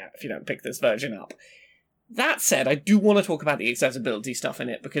not missing out if you don't pick this version up. That said, I do want to talk about the accessibility stuff in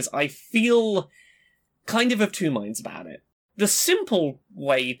it, because I feel kind of two minds about it. The simple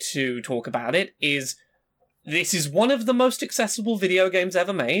way to talk about it is, this is one of the most accessible video games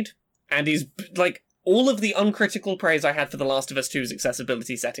ever made, and is, like, all of the uncritical praise I had for The Last of Us 2's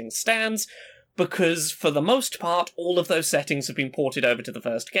accessibility settings stands, because for the most part, all of those settings have been ported over to the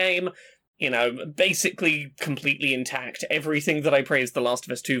first game, you know, basically completely intact. Everything that I praised The Last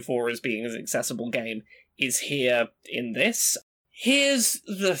of Us 2 for as being an accessible game is here in this. Here's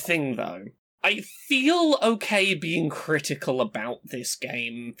the thing, though. I feel okay being critical about this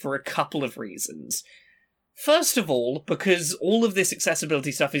game for a couple of reasons. First of all, because all of this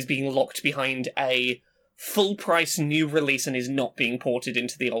accessibility stuff is being locked behind a full-price new release and is not being ported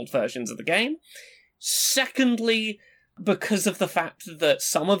into the old versions of the game. Secondly, because of the fact that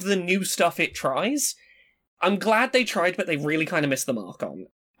some of the new stuff it tries, I'm glad they tried, but they really kind of missed the mark on.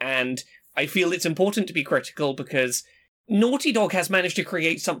 And I feel it's important to be critical because Naughty Dog has managed to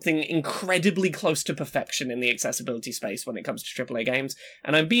create something incredibly close to perfection in the accessibility space when it comes to AAA games.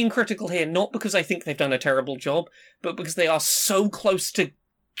 And I'm being critical here not because I think they've done a terrible job, but because they are so close to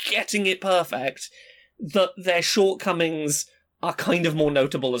getting it perfect that their shortcomings are kind of more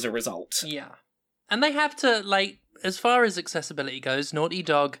notable as a result. Yeah. And they have to, like, as far as accessibility goes, Naughty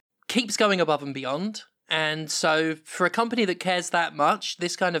Dog keeps going above and beyond. And so for a company that cares that much,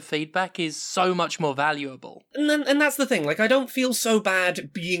 this kind of feedback is so much more valuable. And that's the thing, like, I don't feel so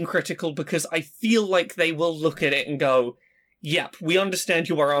bad being critical because I feel like they will look at it and go, yep, we understand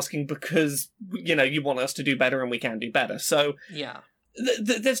you are asking because, you know, you want us to do better and we can do better. So yeah.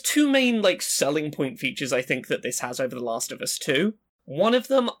 There's two main, like, selling point features I think that this has over The Last of Us 2. One of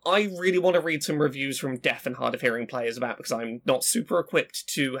them, I really want to read some reviews from deaf and hard of hearing players about because I'm not super equipped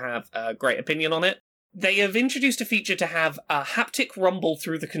to have a great opinion on it. They have introduced a feature to have a haptic rumble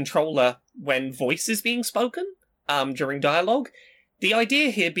through the controller when voice is being spoken, during dialogue. The idea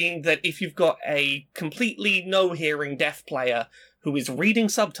here being that if you've got a completely no-hearing deaf player who is reading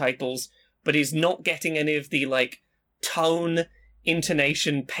subtitles, but is not getting any of the, like, tone,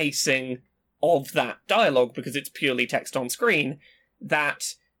 intonation, pacing of that dialogue because it's purely text on screen,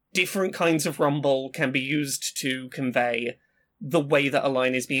 that different kinds of rumble can be used to convey the way that a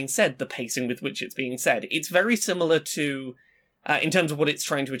line is being said, the pacing with which it's being said. It's very similar to, in terms of what it's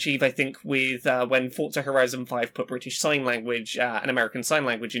trying to achieve, I think, with when Forza Horizon 5 put British Sign Language, an American Sign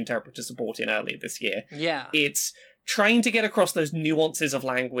Language interpreter support in earlier this year. Yeah. It's trying to get across those nuances of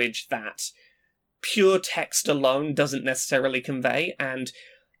language that pure text alone doesn't necessarily convey, and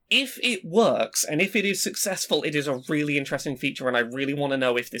if it works, and if it is successful, it is a really interesting feature, and I really want to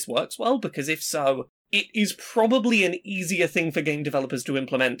know if this works well, because if so, it is probably an easier thing for game developers to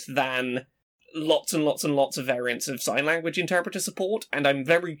implement than lots and lots and lots of variants of sign language interpreter support, and I'm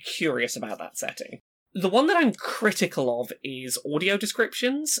very curious about that setting. The one that I'm critical of is audio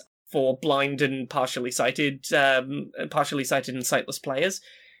descriptions for blind and partially sighted and sightless players.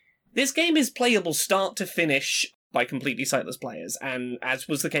 This game is playable start to finish by completely sightless players, and as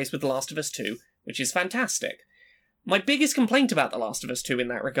was the case with The Last of Us 2, which is fantastic. My biggest complaint about The Last of Us 2 in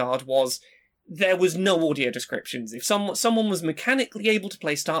that regard was there was no audio descriptions. If someone was mechanically able to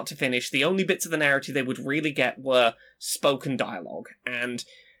play start to finish, the only bits of the narrative they would really get were spoken dialogue, and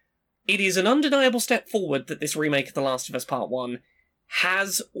it is an undeniable step forward that this remake of The Last of Us Part 1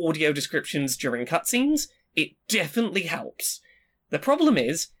 has audio descriptions during cutscenes. It definitely helps. The problem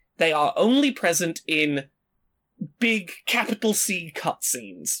is, they are only present in big capital C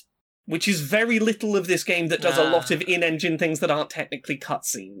cutscenes, which is very little of this game that does a lot of in-engine things that aren't technically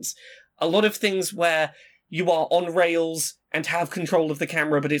cutscenes. A lot of things where you are on rails and have control of the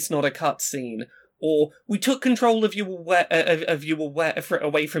camera, but it's not a cutscene. Or, we took control of you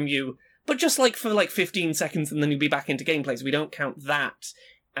away from you, but just for 15 seconds and then you'll be back into gameplay, so we don't count that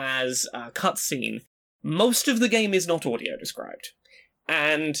as a cutscene. Most of the game is not audio described.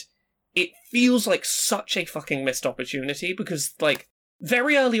 And it feels like such a fucking missed opportunity, because,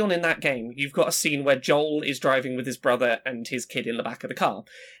 very early on in that game, you've got a scene where Joel is driving with his brother and his kid in the back of the car.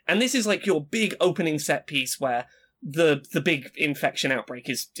 And this is your big opening set piece where the big infection outbreak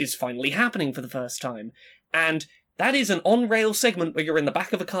is finally happening for the first time. And that is an on-rail segment where you're in the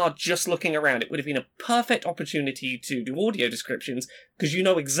back of a car just looking around. It would have been a perfect opportunity to do audio descriptions, because you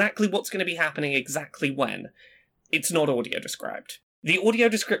know exactly what's going to be happening exactly when. It's not audio described. The audio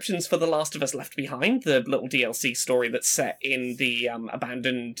descriptions for The Last of Us Left Behind, the little DLC story that's set in the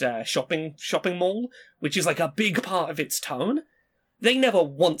abandoned shopping mall, which is a big part of its tone, they never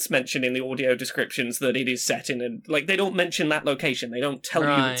once mention in the audio descriptions that it is set in they don't mention that location. They don't tell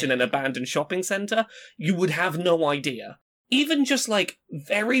you it's in an abandoned shopping centre. You would have no idea. Even just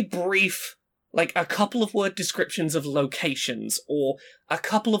very brief, a couple of word descriptions of locations, or a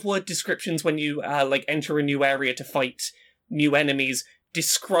couple of word descriptions when you enter a new area to fight new enemies,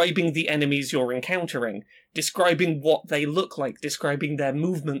 describing the enemies you're encountering, describing what they look like, describing their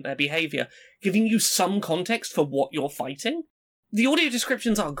movement, their behaviour, giving you some context for what you're fighting. The audio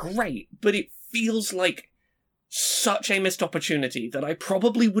descriptions are great, but it feels like such a missed opportunity that I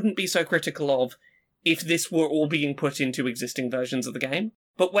probably wouldn't be so critical of if this were all being put into existing versions of the game.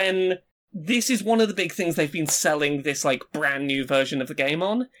 But when this is one of the big things they've been selling this brand new version of the game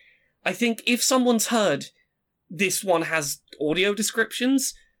on, I think if someone's heard this one has audio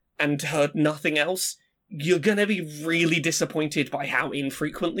descriptions and heard nothing else, you're gonna be really disappointed by how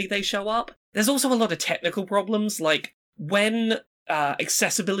infrequently they show up. There's also a lot of technical problems, when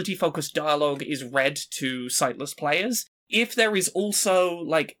accessibility-focused dialogue is read to sightless players, if there is also,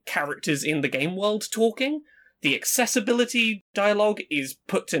 characters in the game world talking, the accessibility dialogue is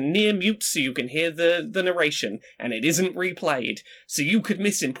put to near mute so you can hear the narration, and it isn't replayed. So you could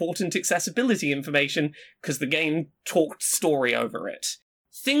miss important accessibility information because the game talked story over it.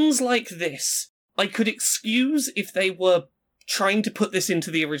 Things like this, I could excuse if they were trying to put this into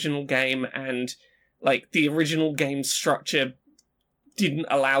the original game and, the original game structure didn't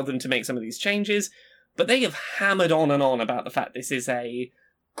allow them to make some of these changes, but they have hammered on and on about the fact this is a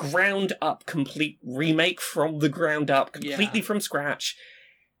ground-up complete remake from the ground up, completely from scratch,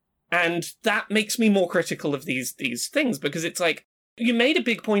 and that makes me more critical of these things, because it's you made a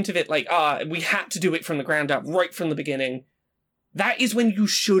big point of it, we had to do it from the ground up, right from the beginning. That is when you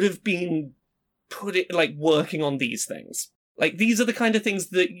should have been working on these things. These are the kind of things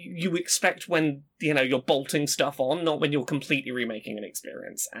that you expect when, you're bolting stuff on, not when you're completely remaking an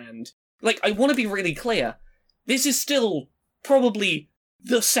experience. And, I want to be really clear. This is still probably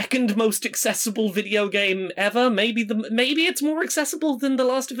the second most accessible video game ever. Maybe it's more accessible than The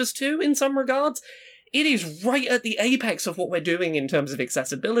Last of Us 2 in some regards. It is right at the apex of what we're doing in terms of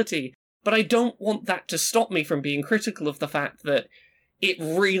accessibility, but I don't want that to stop me from being critical of the fact that it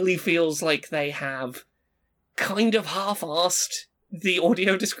really feels like they have kind of half-arsed the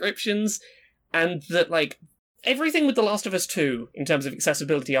audio descriptions, and that, everything with The Last of Us 2, in terms of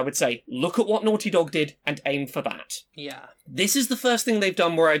accessibility, I would say, look at what Naughty Dog did and aim for that. Yeah. This is the first thing they've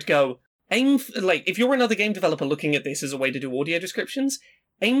done where I'd go, if you're another game developer looking at this as a way to do audio descriptions,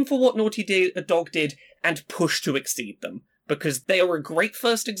 aim for what Naughty Dog did and push to exceed them. Because they are a great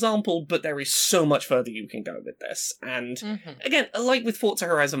first example, but there is so much further you can go with this. And, again, like with Forza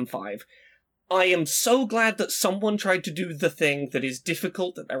Horizon 5, I am so glad that someone tried to do the thing that is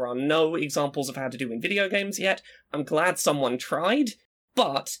difficult, that there are no examples of how to do in video games yet. I'm glad someone tried,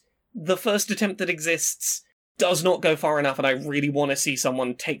 but the first attempt that exists does not go far enough, and I really want to see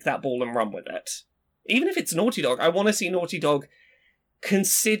someone take that ball and run with it. Even if it's Naughty Dog, I want to see Naughty Dog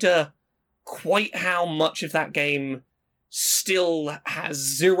consider quite how much of that game still has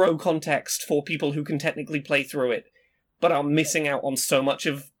zero context for people who can technically play through it, but are missing out on so much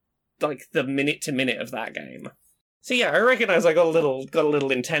of, like, the minute-to-minute of that game. So yeah, I recognize I got a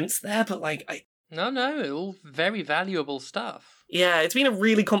little intense there, but, like, No, all very valuable stuff. yeah, it's been a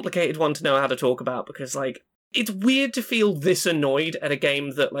really complicated one to know how to talk about, because, like, it's weird to feel this annoyed at a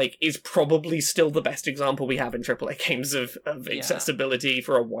game that, like, is probably still the best example we have in AAA games of accessibility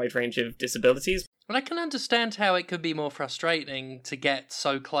for a wide range of disabilities. But I can understand how it could be more frustrating to get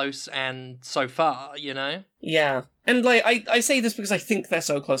so close and so far, you know? Yeah. And, like, I say this because I think they're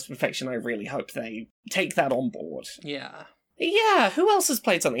so close to perfection, I really hope they take that on board. Yeah. Yeah, who else has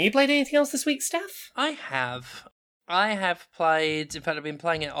played something? You played anything else this week, Steph? I have played, in fact, I've been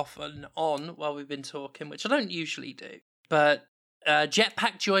playing it off and on while we've been talking, which I don't usually do. But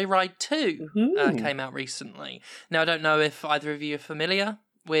Jetpack Joyride 2 came out recently. Now, I don't know if either of you are familiar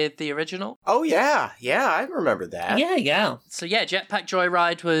with the original. Oh, yeah, I remember that. Yeah. So, yeah, Jetpack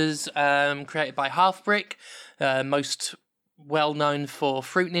Joyride was created by Half Brick, most well-known for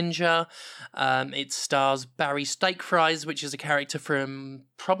Fruit Ninja. It stars Barry Steakfries, which is a character from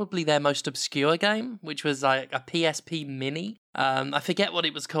probably their most obscure game, which was like a PSP Mini. I forget what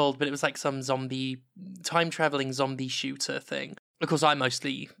it was called, but it was like some time-traveling zombie shooter thing. Of course, I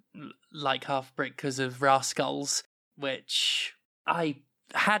mostly like Half Brick because of Rascals, which I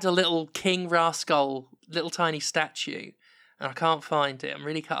had a little King Rascal, little tiny statue, and I can't find it. I'm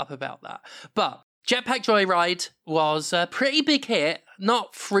really cut up about that. But Jetpack Joyride was a pretty big hit,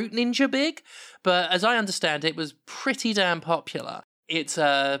 not Fruit Ninja big, but as I understand it, was pretty damn popular. It's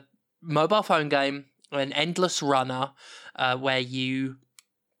a mobile phone game, an endless runner, where you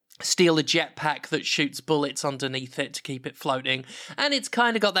steal a jetpack that shoots bullets underneath it to keep it floating, and it's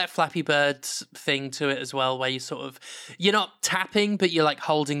kind of got that Flappy Bird thing to it as well, where you're not tapping, but you're like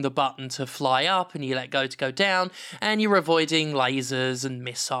holding the button to fly up, and you let go to go down, and you're avoiding lasers and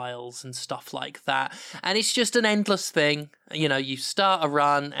missiles and stuff like that, and it's just an endless thing. You know, you start a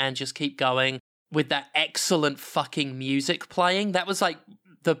run and just keep going with that excellent fucking music playing. That was like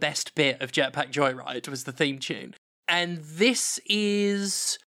the best bit of Jetpack Joyride, was the theme tune. And this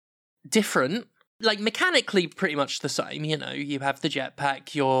is different, like mechanically pretty much the same. You know, you have the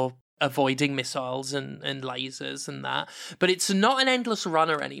jetpack, you're avoiding missiles and lasers and that, but it's not an endless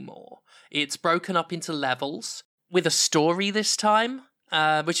runner anymore. It's broken up into levels with a story this time,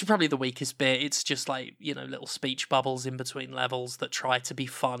 which is probably the weakest bit. It's just like, you know, little speech bubbles in between levels that try to be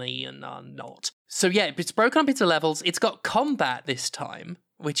funny and are not. So yeah, it's broken up into levels. It's got combat this time,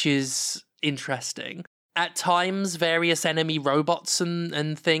 which is interesting. At times, various enemy robots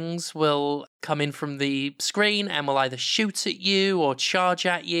and things will come in from the screen and will either shoot at you or charge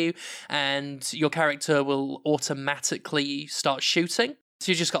at you, and your character will automatically start shooting.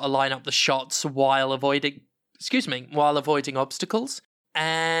 So you just got to line up the shots while avoiding obstacles.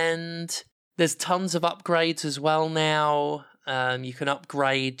 And there's tons of upgrades as well now. You can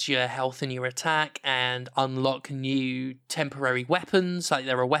upgrade your health and your attack and unlock new temporary weapons. Like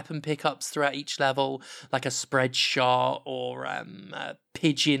there are weapon pickups throughout each level, like a spread shot or a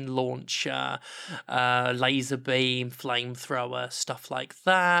pigeon launcher, laser beam, flamethrower, stuff like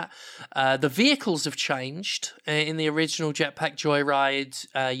that. The vehicles have changed. In the original Jetpack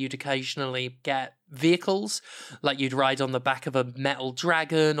Joyride, you'd occasionally get vehicles, like you'd ride on the back of a metal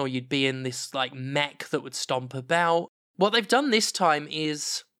dragon, or you'd be in this like mech that would stomp about. What they've done this time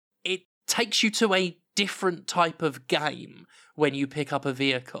is it takes you to a different type of game when you pick up a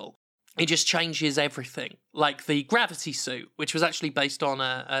vehicle. It just changes everything. Like the Gravity Suit, which was actually based on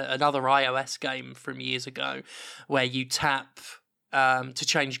another iOS game from years ago, where you tap to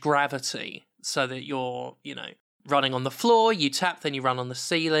change gravity so that you're, you know, running on the floor, you tap, then you run on the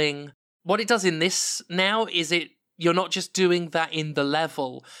ceiling. What it does in this now is you're not just doing that in the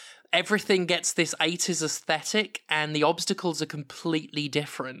level. Everything gets this 80s aesthetic, and the obstacles are completely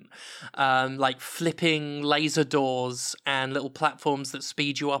different. Like flipping laser doors and little platforms that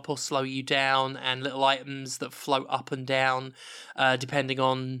speed you up or slow you down, and little items that float up and down, depending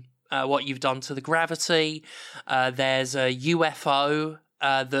on what you've done to the gravity. There's a UFO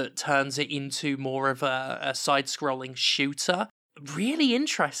that turns it into more of a side-scrolling shooter. Really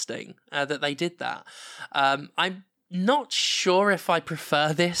interesting that they did that. I'm not sure if I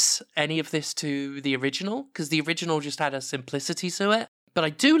prefer any of this to the original, because the original just had a simplicity to it, but I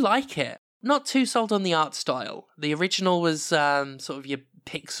do like it. not too sold on the art style. The original was sort of your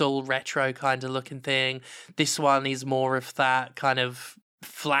pixel retro kind of looking thing. This one is more of that kind of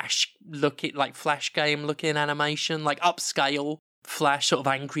flash game looking animation, like upscale Flash, sort of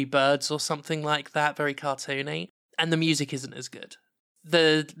Angry Birds or something like that, very cartoony. And the music isn't as good.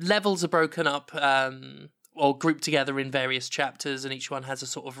 The levels are broken up or grouped together in various chapters, and each one has a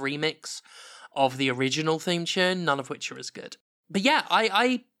sort of remix of the original theme tune, none of which are as good. But yeah,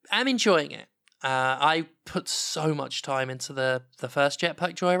 I am enjoying it. I put so much time into the first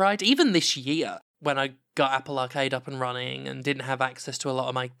Jetpack Joyride. Even this year, when I got Apple Arcade up and running and didn't have access to a lot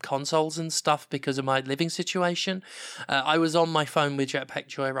of my consoles and stuff because of my living situation, I was on my phone with Jetpack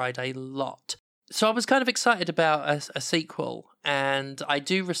Joyride a lot. So I was kind of excited about a sequel, and I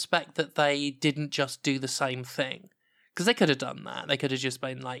do respect that they didn't just do the same thing. Because they could have done that. They could have just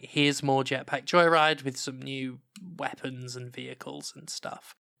been like, here's more Jetpack Joyride with some new weapons and vehicles and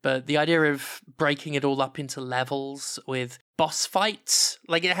stuff. But the idea of breaking it all up into levels with boss fights,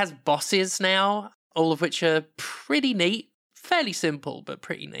 like it has bosses now, all of which are pretty neat. Fairly simple, but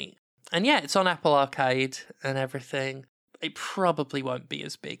pretty neat. And yeah, it's on Apple Arcade and everything. It probably won't be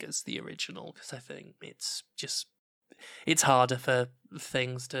as big as the original, because I think it's harder for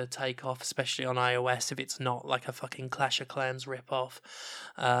things to take off, especially on iOS, if it's not like a fucking Clash of Clans ripoff.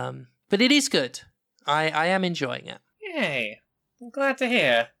 But it is good. I am enjoying it. Yay. I'm glad to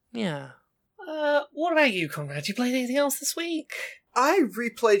hear. Yeah. What about you, Conrad? You played anything else this week? I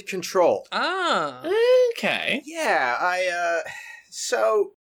replayed Control. Ah. Okay. Yeah,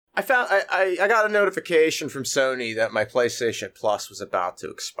 so I found I got a notification from Sony that my PlayStation Plus was about to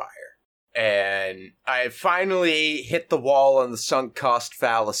expire. And I finally hit the wall on the sunk cost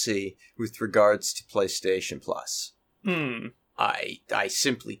fallacy with regards to PlayStation Plus. I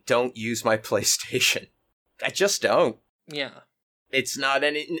simply don't use my PlayStation. I just don't. Yeah. It's not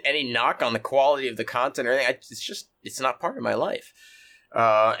any knock on the quality of the content or anything. It's not part of my life.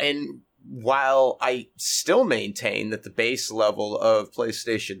 And while I still maintain that the base level of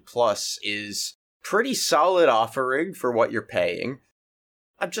PlayStation Plus is pretty solid offering for what you're paying,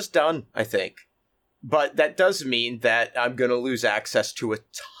 I'm just done, I think. But that does mean that I'm going to lose access to a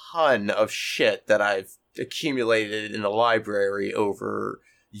ton of shit that I've accumulated in the library over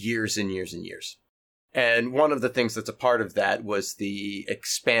years and years and years. And one of the things that's a part of that was the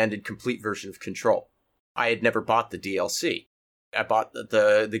expanded complete version of Control. I had never bought the DLC. I bought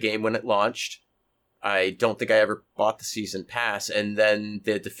the game when it launched. I don't think I ever bought the season pass. And then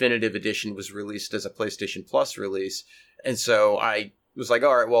the definitive edition was released as a PlayStation Plus release. And so I was like,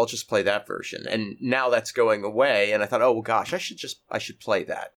 all right, well, I'll just play that version. And now that's going away. And I thought, oh, well, gosh, I should play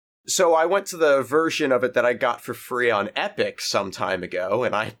that. So I went to the version of it that I got for free on Epic some time ago,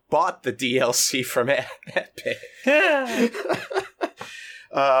 and I bought the DLC from Epic.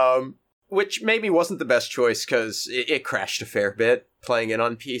 Which maybe wasn't the best choice because it crashed a fair bit playing it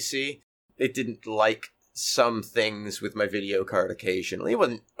on PC. It didn't like some things with my video card occasionally. It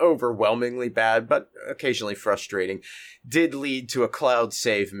wasn't overwhelmingly bad, but occasionally frustrating. Did lead to a cloud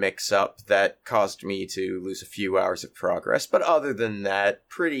save mix-up that caused me to lose a few hours of progress, but other than that,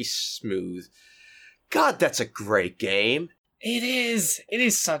 pretty smooth. God, that's a great game. It is. It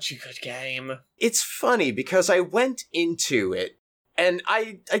is such a good game. It's funny because I went into it and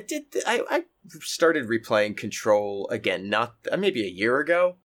I started replaying Control again, not maybe a year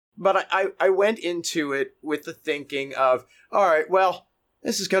ago. But I went into it with the thinking of, all right, well,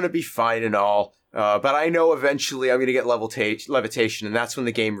 this is going to be fine and all, but I know eventually I'm going to get levitation, and that's when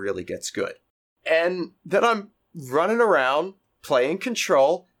the game really gets good. And then I'm running around playing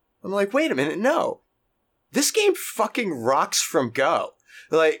Control. I'm like, wait a minute, no. This game fucking rocks from go.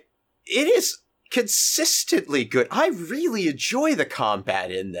 Like, it is consistently good. I really enjoy the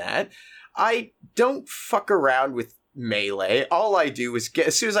combat in that. I don't fuck around with melee. All I do is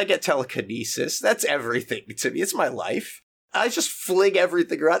as soon as I get telekinesis, that's everything to me. It's my life. I just fling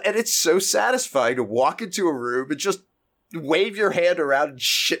everything around, and it's so satisfying to walk into a room and just wave your hand around and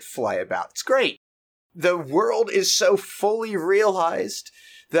shit fly about. It's great. The world is so fully realized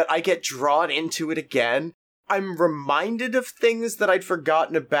that I get drawn into it again. I'm reminded of things that I'd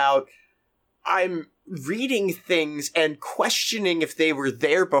forgotten about. I'm reading things and questioning if they were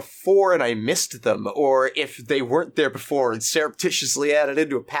there before and I missed them, or if they weren't there before and surreptitiously added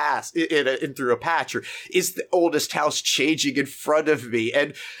into in through a patch, or is the oldest house changing in front of me?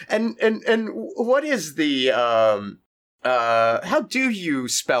 And what is the how do you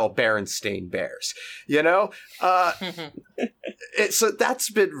spell Berenstain Bears? You know, so that's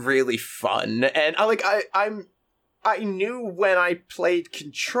been really fun, and I knew when I played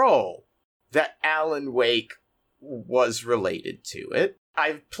Control that Alan Wake was related to it.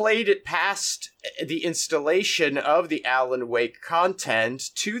 I've played it past the installation of the Alan Wake content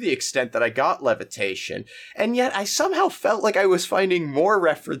to the extent that I got levitation, and yet I somehow felt like I was finding more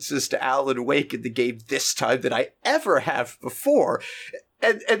references to Alan Wake in the game this time than I ever have before.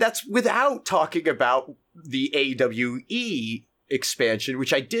 And that's without talking about the AWE expansion,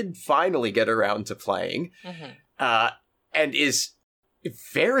 which I did finally get around to playing, and is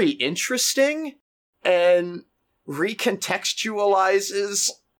very interesting and recontextualizes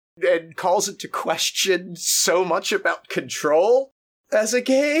and calls into question so much about control as a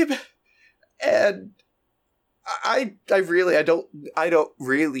game. And I don't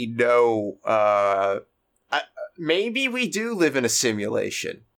really know. Maybe we do live in a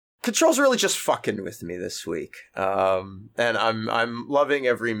simulation. Control's really just fucking with me this week. And I'm loving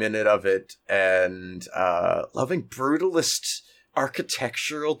every minute of it, and loving brutalist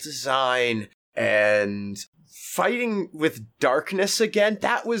architectural design and fighting with darkness again.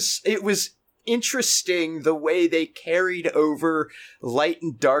 It was interesting the way they carried over light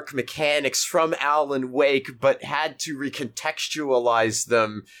and dark mechanics from Alan Wake, but had to recontextualize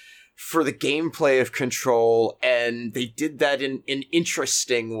them for the gameplay of Control, and they did that in an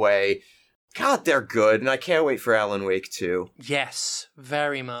interesting way. God, they're good, and I can't wait for Alan Wake 2. Yes,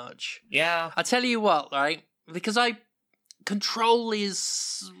 very much. Yeah. I tell you what, right? Because Control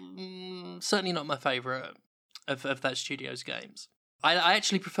is certainly not my favourite of that studio's games. I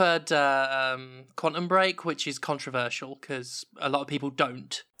actually preferred Quantum Break, which is controversial because a lot of people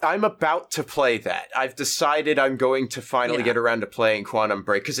don't. I'm about to play that. I've decided I'm going to finally get around to playing Quantum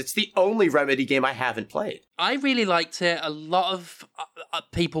Break because it's the only Remedy game I haven't played. I really liked it. A lot of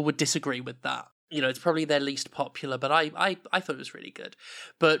people would disagree with that. You know, it's probably their least popular, but I thought it was really good.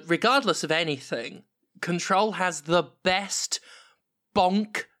 But regardless of anything, Control has the best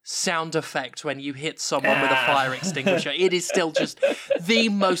bonk sound effect when you hit someone with a fire extinguisher. It is still just the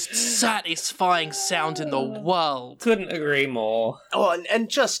most satisfying sound in the world. Couldn't agree more. Oh, and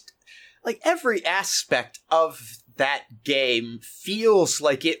just, like, every aspect of that game feels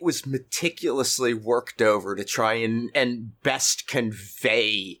like it was meticulously worked over to try and best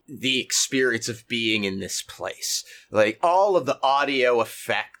convey the experience of being in this place. Like, all of the audio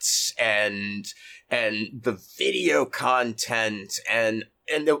effects and the video content and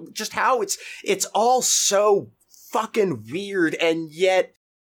just how it's all so fucking weird, and yet,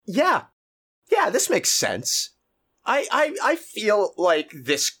 yeah, this makes sense. I feel like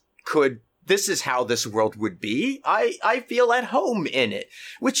this is how this world would be. I feel at home in it,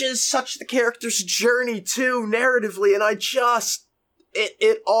 which is such the character's journey too, narratively, and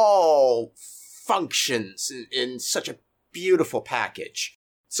it all functions in such a beautiful package.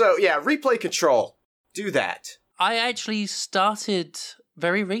 So yeah, replay Control. Do that. I actually started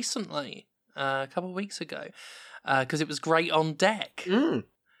very recently, a couple of weeks ago, because it was great on deck. And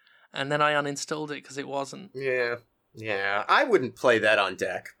then I uninstalled it because it wasn't. Yeah, I wouldn't play that on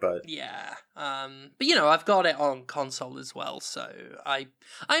deck, but... Yeah, but you know, I've got it on console as well, so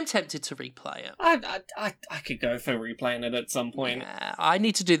I'm tempted to replay it. I could go for replaying it at some point. Yeah, I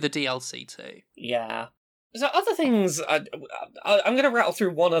need to do the DLC too. Yeah. So other things, I'm going to rattle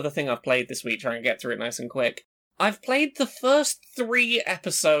through one other thing I've played this week, trying to get through it nice and quick. I've played the first 3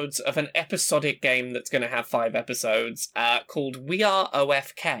 episodes of an episodic game that's going to have 5 episodes, called We Are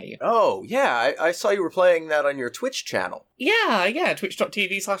OFK. Oh, yeah, I saw you were playing that on your Twitch channel. Yeah,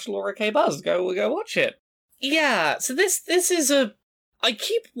 twitch.tv/LauraKBuzz. Go watch it. Yeah, so this is I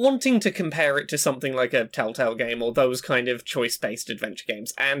keep wanting to compare it to something like a Telltale game or those kind of choice-based adventure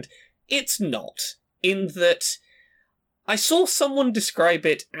games, and it's not. In that, I saw someone describe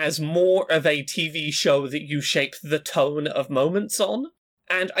it as more of a TV show that you shape the tone of moments on,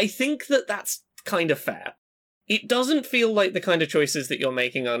 and I think that that's kind of fair. It doesn't feel like the kind of choices that you're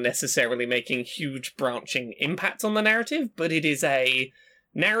making are necessarily making huge branching impacts on the narrative, but it is a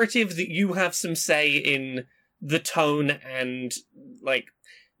narrative that you have some say in the tone and, like,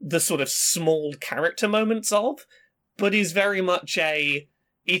 the sort of small character moments of, but is very much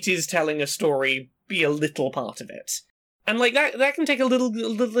it is telling a story, be a little part of it. And, like, that can take a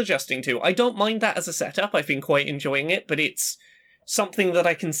little adjusting to. I don't mind that as a setup. I've been quite enjoying it, but it's something that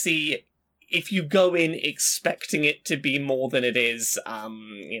I can see if you go in expecting it to be more than it is,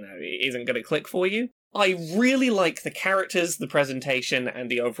 it isn't going to click for you. I really like the characters, the presentation, and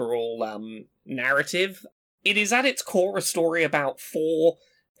the overall narrative. It is at its core a story about 4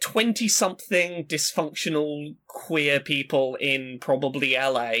 20-something dysfunctional queer people in probably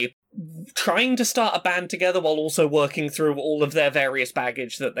LA trying to start a band together while also working through all of their various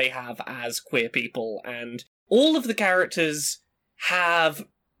baggage that they have as queer people. And all of the characters have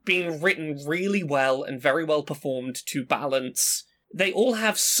been written really well and very well performed to balance they all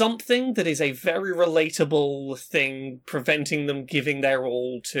have something that is a very relatable thing preventing them giving their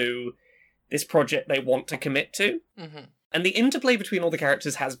all to this project they want to commit to. Mm-hmm. And the interplay between all the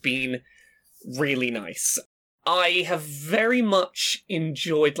characters has been really nice. I have very much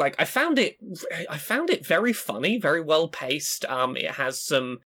enjoyed, like, I found it very funny, very well paced. It has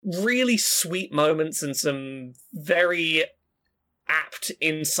some really sweet moments and some very apt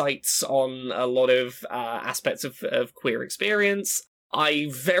insights on a lot of aspects of queer experience. I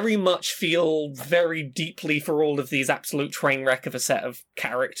very much feel very deeply for all of these absolute train wreck of a set of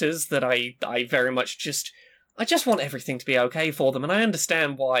characters that I very much I just want everything to be okay for them, and I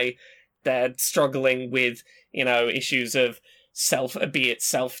understand why they're struggling with, issues of be it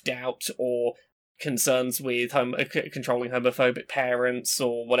self-doubt or concerns with controlling homophobic parents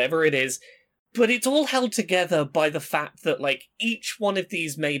or whatever it is. But it's all held together by the fact that, like, each one of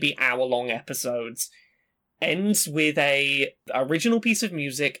these maybe hour-long episodes ends with a original piece of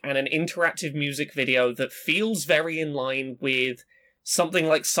music and an interactive music video that feels very in line with something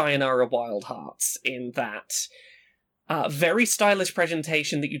like Sayonara Wild Hearts, in that very stylish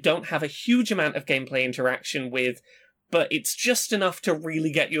presentation that you don't have a huge amount of gameplay interaction with, but it's just enough to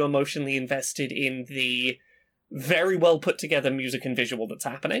really get you emotionally invested in the very well put together music and visual that's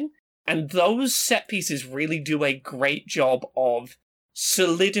happening. And those set pieces really do a great job of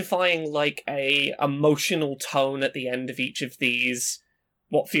solidifying, like, a emotional tone at the end of each of these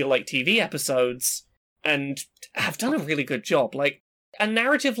what feel like TV episodes, and have done a really good job. Like, a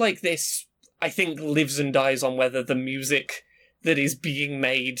narrative like this, I think, lives and dies on whether the music that is being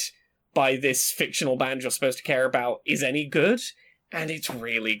made by this fictional band you're supposed to care about is any good, and it's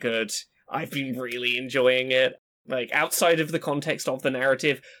really good. I've been really enjoying it. Like, outside of the context of the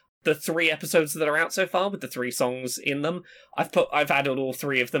narrative, the 3 episodes that are out so far with the 3 songs in them, I've added all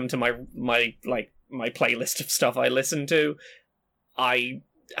 3 of them to my playlist of stuff I listen to. I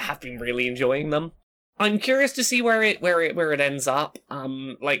have been really enjoying them. I'm curious to see where it ends up.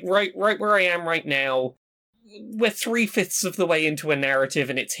 Like, right where I am right now, we're 3/5 of the way into a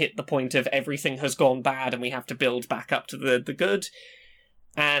narrative and it's hit the point of everything has gone bad and we have to build back up to the good.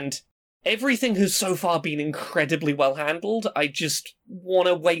 And everything has so far been incredibly well handled. I just want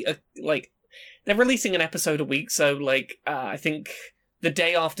to wait. They're releasing an episode a week, so, like, I think the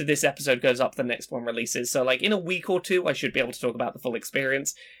day after this episode goes up, the next one releases. So, like, in a week or 2, I should be able to talk about the full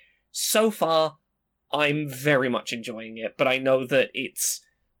experience. So far, I'm very much enjoying it, but I know that its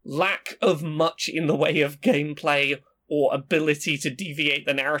lack of much in the way of gameplay or ability to deviate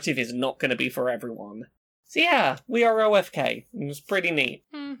the narrative is not going to be for everyone. So yeah, we are OFK. It was pretty neat.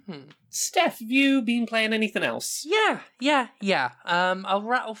 Mm-hmm. Steph, have you been playing anything else? Yeah. I'll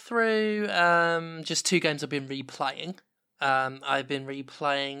rattle through just 2 games I've been replaying. I've been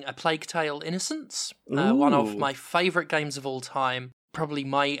replaying A Plague Tale: Innocence, one of my favourite games of all time. Probably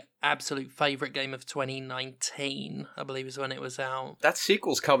my absolute favourite game of 2019, I believe is when it was out. That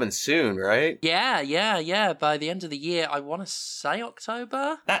sequel's coming soon, right? Yeah. By the end of the year, I want to say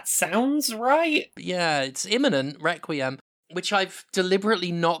October? That sounds right. Yeah, it's imminent, Requiem, which I've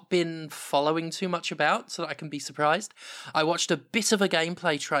deliberately not been following too much about so that I can be surprised. I watched a bit of a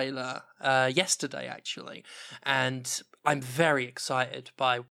gameplay trailer yesterday, actually, and I'm very excited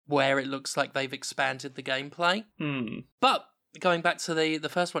by where it looks like they've expanded the gameplay. But going back to the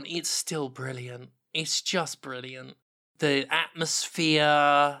first one, it's still brilliant. It's just brilliant. The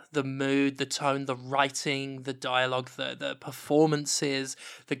atmosphere, the mood, the tone, the writing, the dialogue, the performances,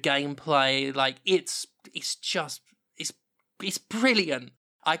 the gameplay, like, it's brilliant.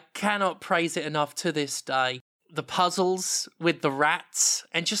 I cannot praise it enough to this day. The puzzles with the rats,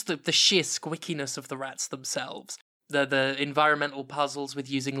 and just the sheer squickiness of the rats themselves. The environmental puzzles with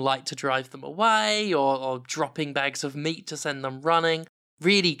using light to drive them away, or dropping bags of meat to send them running.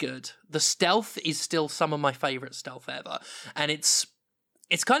 Really good. The stealth is still some of my favourite stealth ever. And it's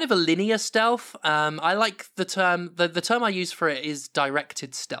kind of a linear stealth. I like the term I use for it is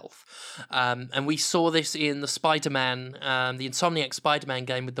directed stealth. And we saw this in the Spider-Man, the Insomniac Spider-Man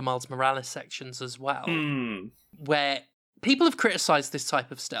game with the Miles Morales sections as well. Where people have criticised this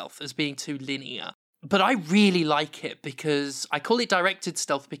type of stealth as being too linear. But I really like it because I call it directed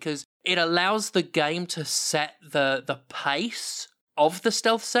stealth because it allows the game to set the pace of the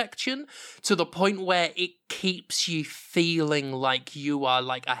stealth section to the point where it keeps you feeling like you are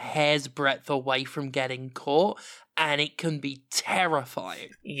like a hair's breadth away from getting caught, and it can be terrifying.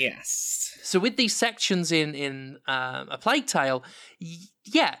 Yes. So with these sections in A Plague Tale,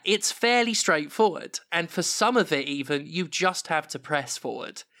 yeah, it's fairly straightforward. And for some of it even, you just have to press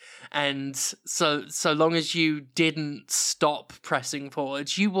forward. And so long as you didn't stop pressing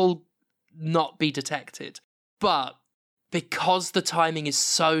forward, you will not be detected. But because the timing is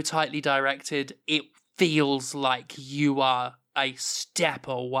so tightly directed, it feels like you are a step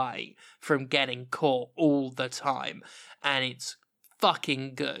away from getting caught all the time. And it's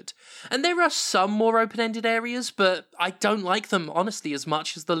fucking good. And there are some more open-ended areas, but I don't like them, honestly, as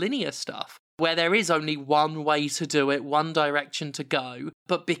much as the linear stuff, where there is only one way to do it, one direction to go.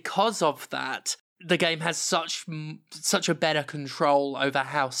 But because of that, the game has such a better control over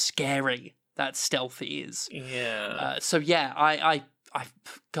how scary that stealthy is. Yeah. So yeah, I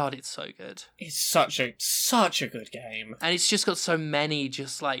God, it's so good. It's such a good game. And it's just got so many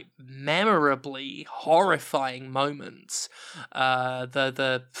just like memorably horrifying moments.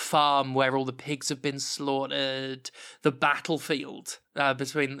 The farm where all the pigs have been slaughtered, the battlefield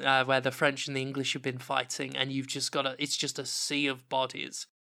between where the French and the English have been fighting, and you've just got it's just a sea of bodies.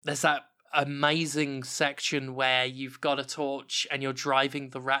 There's that amazing section where you've got a torch and you're driving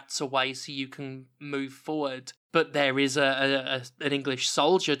the rats away so you can move forward, but there is an English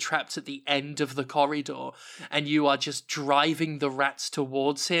soldier trapped at the end of the corridor, and you are just driving the rats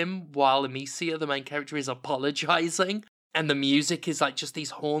towards him while Amicia, the main character, is apologizing, and the music is like just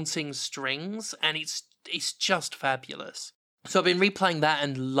these haunting strings, and it's just fabulous. So I've been replaying that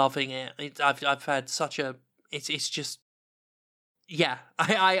and loving it. I've had such a it's just. Yeah,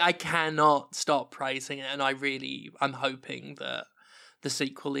 I cannot stop praising it, and I'm hoping that the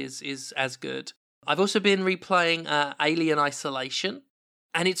sequel is as good. I've also been replaying Alien Isolation,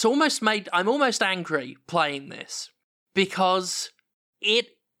 and I'm almost angry playing this, because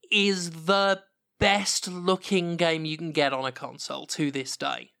it is the best looking game you can get on a console to this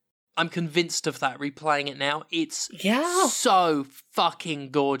day. I'm convinced of that, replaying it now. It's so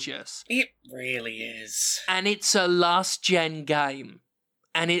fucking gorgeous. It really is. And it's a last-gen game,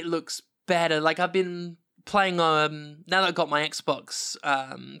 and it looks better. Like, I've been playing, now that I've got my Xbox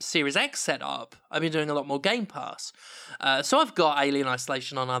Series X set up, I've been doing a lot more Game Pass. So I've got Alien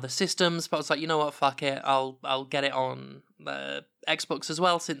Isolation on other systems, but I was like, you know what, fuck it, I'll get it on the Xbox as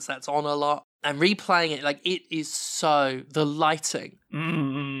well, since that's on a lot. And replaying it, like, it is so... The lighting,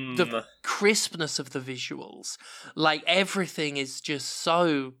 the crispness of the visuals, like, everything is just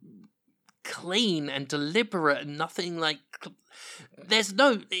so clean and deliberate, and nothing, like...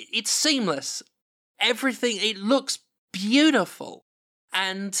 It's seamless. Everything, it looks beautiful.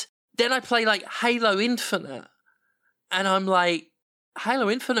 And then I play, like, Halo Infinite, and I'm like, Halo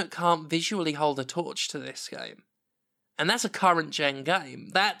Infinite can't visually hold a torch to this game. And that's a current-gen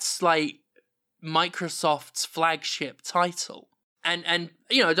game. That's, like, Microsoft's flagship title. And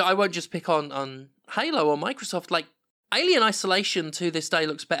you know, I won't just pick on Halo or Microsoft. Like, Alien Isolation to this day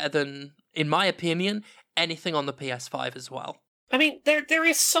looks better than, in my opinion, anything on the PS5 as well. I mean, there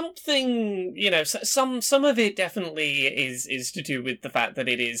is something, you know, some of it definitely is to do with the fact that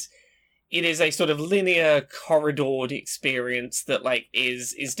it is a sort of linear, corridored experience that, like,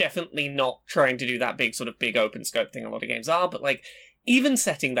 is definitely not trying to do that big open scope thing a lot of games are, but, like, even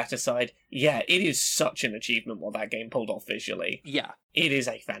setting that aside, yeah, it is such an achievement what that game pulled off visually. Yeah. It is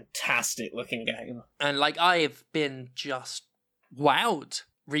a fantastic looking game. And, like, I have been just wowed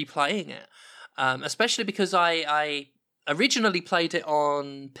replaying it. Especially because I originally played it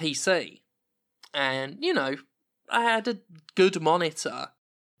on PC. And, you know, I had a good monitor.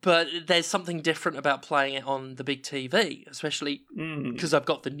 But there's something different about playing it on the big TV, especially because I've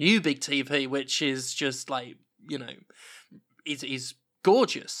got the new big TV, which is just, like, you know... is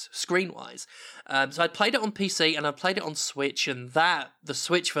gorgeous screen-wise. So I played it on PC and I played it on Switch, and the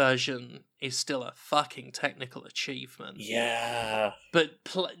Switch version is still a fucking technical achievement. Yeah. But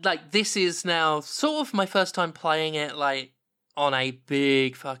like, this is now sort of my first time playing it, like, on a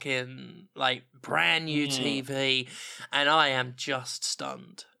big fucking, like, brand new TV, and I am just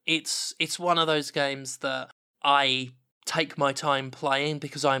stunned. It's one of those games that I take my time playing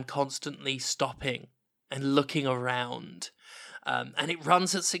because I'm constantly stopping and looking around. And it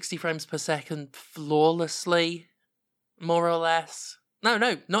runs at 60 frames per second flawlessly, more or less. No,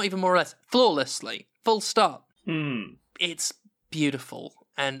 not even more or less. Flawlessly. Full stop. It's beautiful.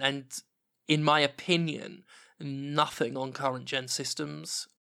 And in my opinion, nothing on current gen systems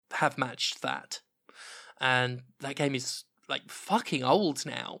have matched that. And that game is, like, fucking old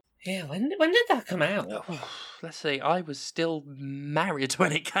now. Yeah, when did that come out? Let's see, I was still married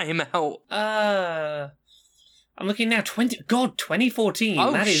when it came out. I'm looking now, 2014.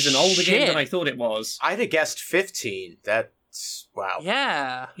 Oh, that is an older game shit. than I thought it was. I'd have guessed 15. That's... wow.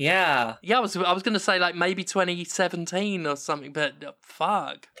 Yeah. Yeah. Yeah, I was going to say, like, maybe 2017 or something, but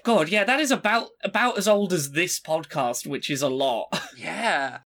fuck. God, yeah, that is about as old as this podcast, which is a lot.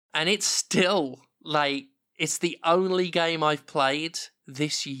 Yeah. And it's still, like, it's the only game I've played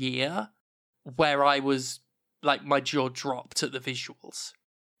this year where I was like, my jaw dropped at the visuals.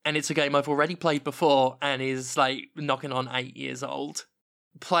 And it's a game I've already played before and is, like, knocking on 8 years old.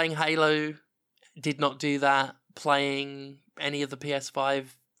 Playing Halo did not do that. Playing any of the PS5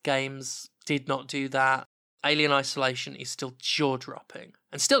 games did not do that. Alien Isolation is still jaw-dropping.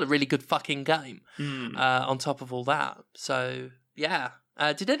 And still a really good fucking game on top of all that. So, yeah.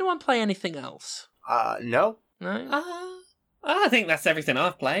 Did anyone play anything else? No. No? I think that's everything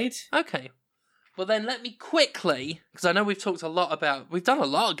I've played. Okay. Well, then let me quickly, because I know we've done a lot of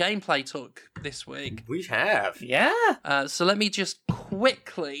gameplay talk this week. We have. Yeah. So let me just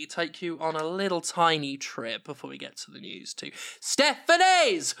quickly take you on a little tiny trip before we get to the news to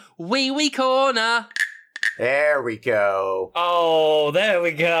Stephanie's Wee Corner. There we go. Oh, there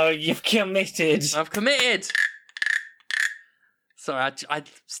we go. You've committed. I've committed. Sorry, I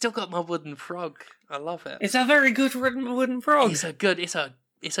still got my wooden frog. I love it. It's a very good wooden frog. It's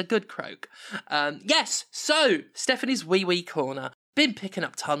a good croak. Yes, so Stephanie's Wee Corner. Been picking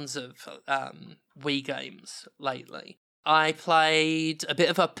up tons of Wii games lately. I played a bit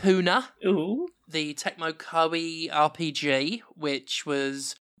of Apuna, Ooh. the Tecmo Koei RPG, which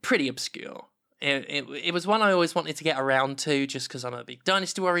was pretty obscure. It was one I always wanted to get around to just because I'm a big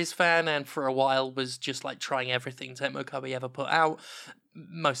Dynasty Warriors fan, and for a while was just like trying everything Tecmo Koei ever put out,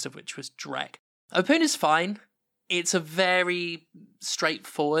 most of which was Drek. Opuna's fine. It's a very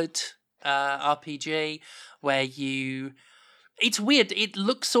straightforward RPG where it's weird.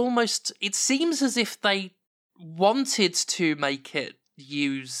 It seems as if they wanted to make it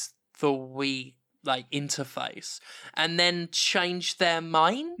use the Wii interface and then change their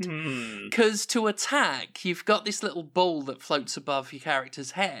mind. Because to attack, you've got this little ball that floats above your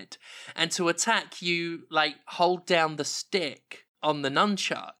character's head, and to attack, you hold down the stick on the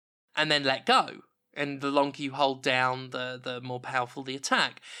nunchuck and then let go. And the longer you hold down, the more powerful the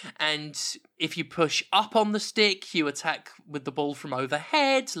attack. And if you push up on the stick, you attack with the ball from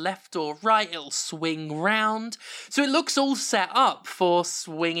overhead, left or right, it'll swing round. So it looks all set up for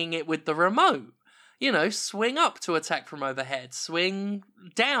swinging it with the remote. You know, swing up to attack from overhead, swing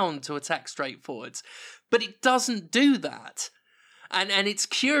down to attack straight forwards. But it doesn't do that. And it's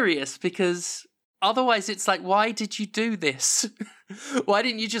curious because otherwise it's like, why did you do this? Why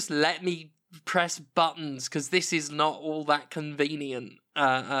didn't you just let me press buttons, because this is not all that convenient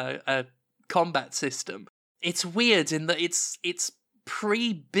a combat system. It's weird in that it's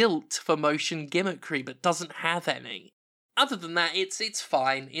pre-built for motion gimmickry but doesn't have any. Other than that, it's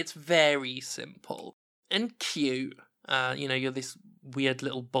fine. It's very simple and cute. You're this weird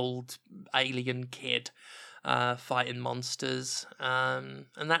little bald alien kid fighting monsters, and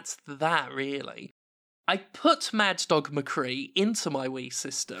that's that really. I put Mad Dog McCree into my Wii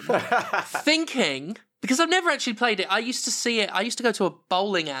system, thinking, because I've never actually played it, I used to go to a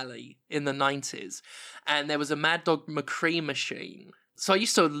bowling alley in the 90s, and there was a Mad Dog McCree machine. So I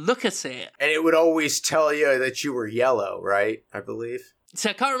used to look at it. And it would always tell you that you were yellow, right? I believe.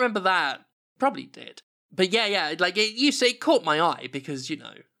 So I can't remember that. Probably did. But yeah, it caught my eye because, it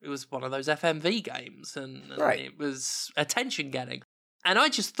was one of those FMV games, and right. It was attention-getting. And I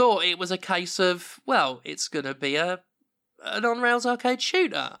just thought it was a case of, well, it's going to be an on-rails arcade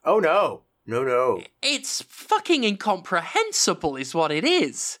shooter. Oh, no. No. It's fucking incomprehensible is what it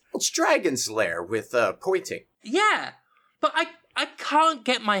is. It's Dragon's Lair with pointing. Yeah, but I can't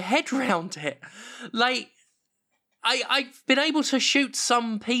get my head around it. I've been able to shoot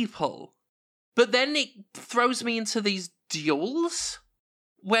some people, but then it throws me into these duels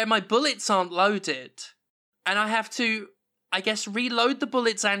where my bullets aren't loaded, and I have to, I guess, reload the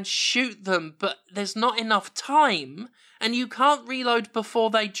bullets and shoot them, but there's not enough time, and you can't reload before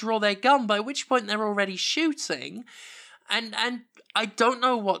they draw their gun, by which point they're already shooting, and I don't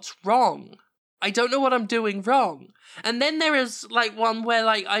know what's wrong. I don't know what I'm doing wrong. And then there is, one where,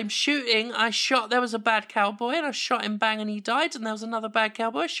 I'm shooting, there was a bad cowboy, and I shot him, bang, and he died, and there was another bad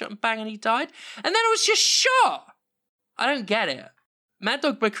cowboy, I shot him, bang, and he died, and then I was just shot! I don't get it. Mad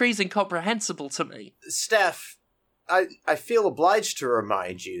Dog McCree's incomprehensible to me. Steph, I feel obliged to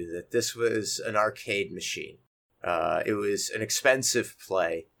remind you that this was an arcade machine. It was an expensive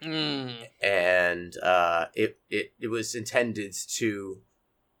play, and it was intended to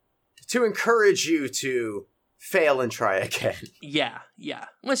encourage you to fail and try again. Yeah.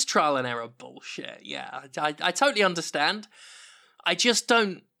 Well, it's trial and error bullshit. Yeah, I totally understand. I just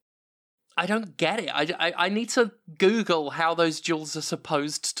don't get it. I need to Google how those duels are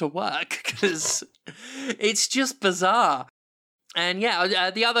supposed to work, because it's just bizarre. And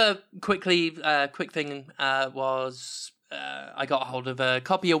yeah, the other quick thing was I got a hold of a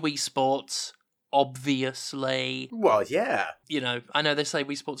copy of Wii Sports obviously. Well, yeah. You know, I know they say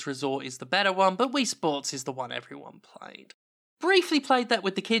Wii Sports Resort is the better one, but Wii Sports is the one everyone played. Briefly played that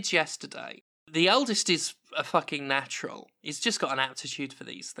with the kids yesterday. The eldest is a fucking natural. He's just got an aptitude for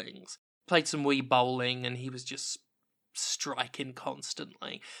these things. Played some Wii bowling and he was just striking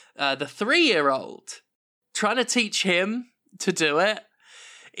constantly. The 3-year-old, trying to teach him to do it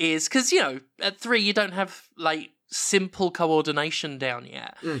is, because, you know, at 3 you don't have, like, simple coordination down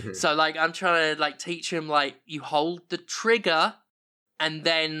yet. Mm-hmm. So, like, I'm trying to, like, teach him, like, you hold the trigger and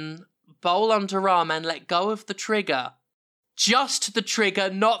then bowl underarm and let go of the trigger. Just the trigger,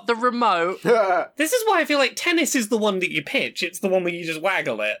 not the remote. This is why I feel like tennis is the one that you pitch. It's the one where you just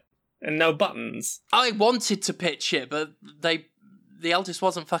waggle it and no buttons. I wanted to pitch it, but the eldest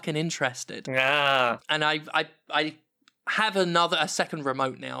wasn't fucking interested. Ah. And I have a second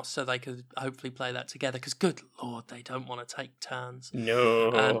remote now, so they could hopefully play that together. Because good lord, they don't want to take turns.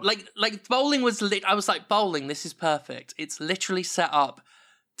 No. Like bowling was I was like, bowling, this is perfect. It's literally set up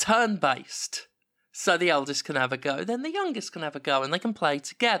turn based, so the eldest can have a go, then the youngest can have a go, and they can play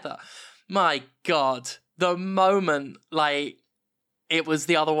together. My god, the moment like it was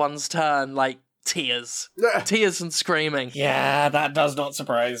the other one's turn, like tears and screaming. Yeah, that does not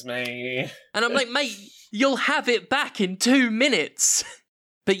surprise me. And I'm like, mate, you'll have it back in 2 minutes.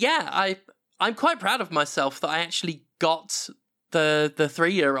 But yeah, I'm quite proud of myself that I actually got the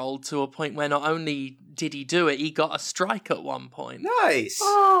 3-year-old to a point where not only did he do it, he got a strike at one point. Nice.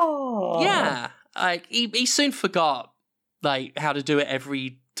 Oh. Yeah, like he soon forgot like how to do it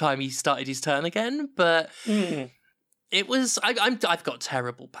every time he started his turn again. But it was I've got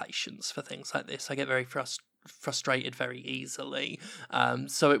terrible patience for things like this. I get very frustrated very easily.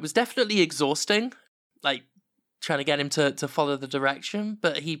 So it was definitely exhausting, like trying to get him to follow the direction.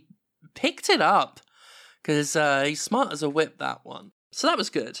 But he picked it up because he's smart as a whip, that one. So that was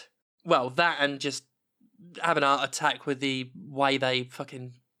good. Well, that and just have an art attack with the way they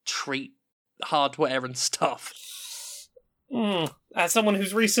fucking treat hardware and stuff. As someone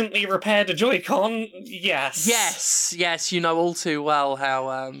who's recently repaired a Joy-Con, yes. Yes, you know all too well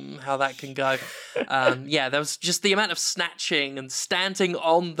how that can go. Yeah, there was just the amount of snatching and standing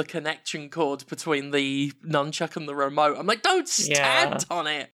on the connection cord between the nunchuck and the remote. I'm like, don't stand on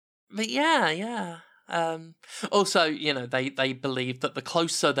it. But yeah. Also, you know, they believed that the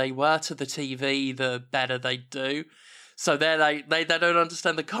closer they were to the TV, the better they'd do. So they're like, they don't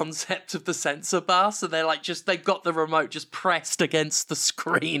understand the concept of the sensor bar, so they're like they've got the remote just pressed against the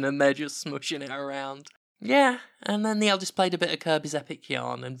screen and they're just smushing it around. Yeah, and then the eldest played a bit of Kirby's Epic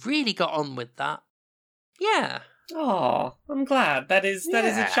Yarn and really got on with that. Yeah. Oh, I'm glad. That is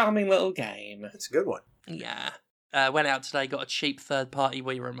a charming little game. It's a good one. Yeah. Went out today, got a cheap third-party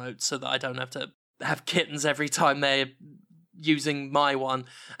Wii remote so that I don't have to have kittens every time they're using my one.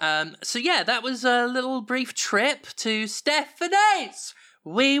 So yeah, that was a little brief trip to Stephanie's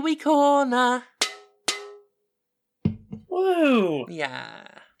Wee Corner. Woo! Yeah.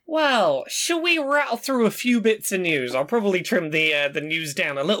 Well, shall we rattle through a few bits of news? I'll probably trim the news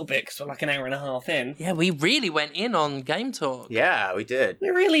down a little bit because we're like an hour and a half in. Yeah, we really went in on Game Talk. Yeah, we did. We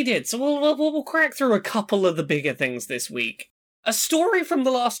really did. So we'll crack through a couple of the bigger things this week. A story from the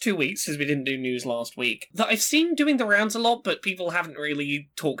last 2 weeks, as we didn't do news last week, that I've seen doing the rounds a lot, but people haven't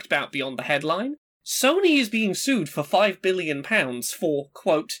really talked about beyond the headline. Sony is being sued for £5 billion for,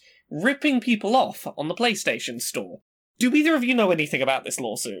 quote, ripping people off on the PlayStation Store. Do either of you know anything about this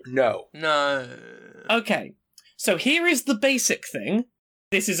lawsuit? No. Okay, so here is the basic thing.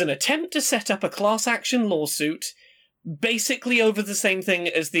 This is an attempt to set up a class action lawsuit, basically over the same thing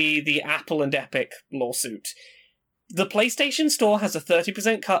as the Apple and Epic lawsuit. The PlayStation Store has a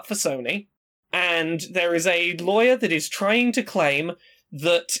 30% cut for Sony, and there is a lawyer that is trying to claim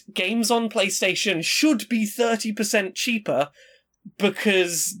that games on PlayStation should be 30% cheaper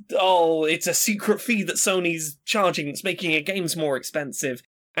because, it's a secret fee that Sony's charging that's making your games more expensive,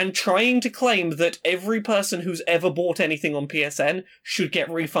 and trying to claim that every person who's ever bought anything on PSN should get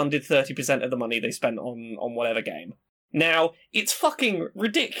refunded 30% of the money they spent on whatever game. Now, it's fucking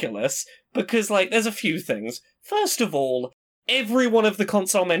ridiculous, because, there's a few things. First of all, every one of the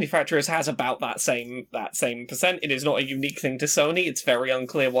console manufacturers has about that same percent. It is not a unique thing to Sony. It's very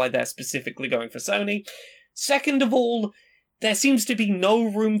unclear why they're specifically going for Sony. Second of all, there seems to be no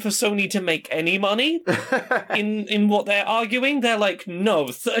room for Sony to make any money in what they're arguing. They're like, no,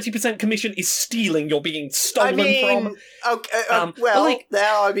 30% commission is stealing. You're being stolen from. Okay,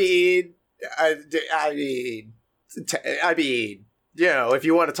 you know, if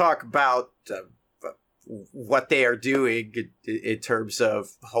you want to talk about what they are doing in terms of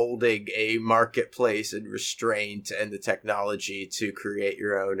holding a marketplace and restraint and the technology to create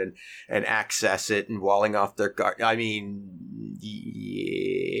your own and access it and walling off their guard. I mean,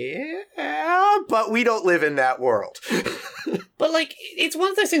 yeah, but we don't live in that world. But, like, it's one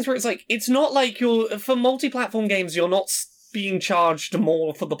of those things where it's like, it's not like for multi-platform games, you're not being charged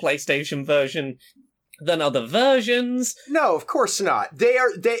more for the PlayStation version than other versions. No, of course not. They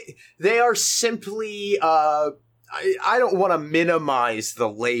are simply, I don't want to minimize the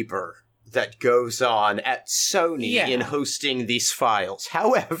labor that goes on at Sony in hosting these files.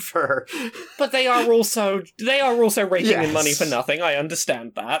 However, but they are also raking in money for nothing. I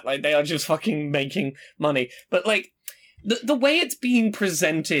understand that. Like, they are just fucking making money. But, like, the way it's being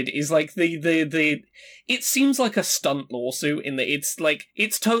presented is like it seems like a stunt lawsuit in that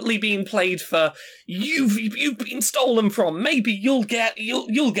it's totally being played for you've been stolen from. Maybe you'll get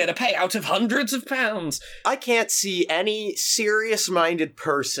a payout of hundreds of pounds. I can't see any serious-minded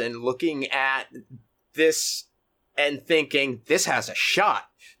person looking at this and thinking this has a shot.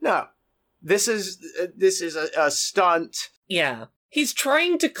 No, this is a stunt. Yeah. He's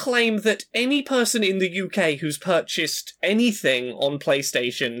trying to claim that any person in the UK who's purchased anything on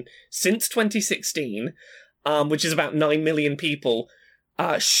PlayStation since 2016, which is about 9 million people,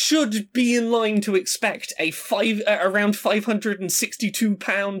 should be in line to expect around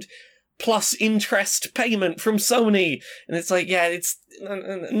 £562 plus interest payment from Sony. And it's like, yeah, it's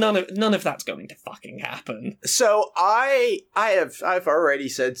none of that's going to fucking happen. So I've already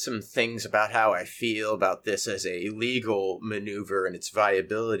said some things about how I feel about this as a legal maneuver and its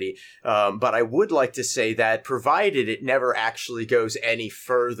viability. But I would like to say that provided it never actually goes any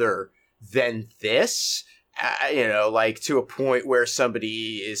further than this, like to a point where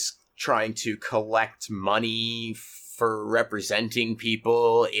somebody is trying to collect money for representing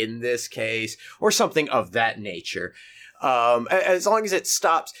people in this case, or something of that nature. As long as it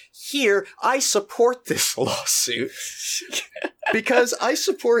stops here, I support this lawsuit because I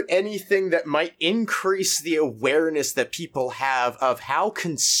support anything that might increase the awareness that people have of how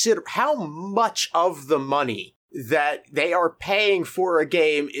much of the money that they are paying for a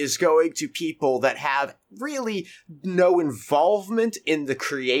game is going to people that have really no involvement in the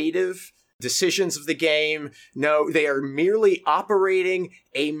creative decisions of the game. No, they are merely operating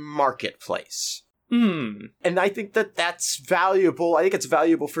a marketplace. And I think that that's valuable. I think it's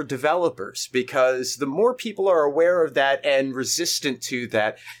valuable for developers because the more people are aware of that and resistant to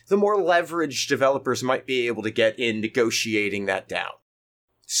that, the more leverage developers might be able to get in negotiating that down.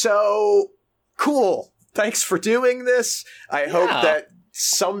 So, cool. Thanks for doing this. I hope that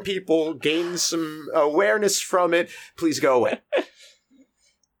some people gain some awareness from it. Please go away.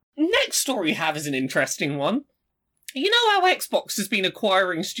 Next story we have is an interesting one. You know how Xbox has been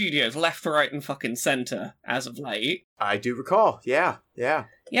acquiring studios left, right, and fucking center as of late? I do recall, yeah.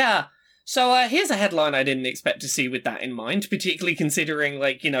 Yeah. So here's a headline I didn't expect to see with that in mind, particularly considering,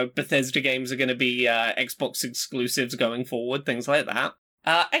 Bethesda games are going to be Xbox exclusives going forward, things like that.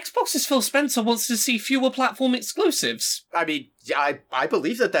 Xbox's Phil Spencer wants to see fewer platform exclusives. I mean, I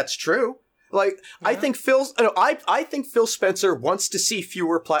believe that that's true. Like, yeah. I think Phil Spencer wants to see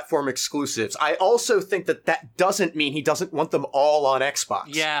fewer platform exclusives. I also think that doesn't mean he doesn't want them all on Xbox.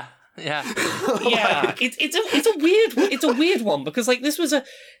 Yeah. Yeah, it's a weird one because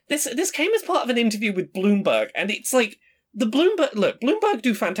this came as part of an interview with Bloomberg, and it's like Bloomberg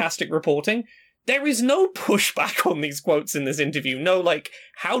do fantastic reporting. There is no pushback on these quotes in this interview. No,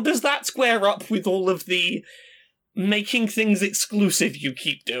 how does that square up with all of the making things exclusive you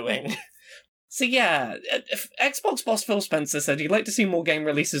keep doing? So yeah, Xbox boss Phil Spencer said he'd like to see more game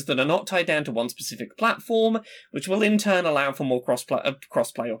releases that are not tied down to one specific platform, which will in turn allow for more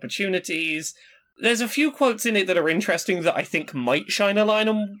cross-play opportunities. There's a few quotes in it that are interesting that I think might shine a line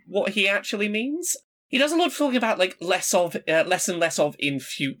on what he actually means. He does a lot of talking about less and less of in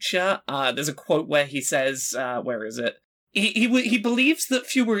future. There's a quote where he says, where is it? He believes that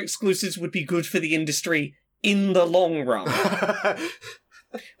fewer exclusives would be good for the industry in the long run.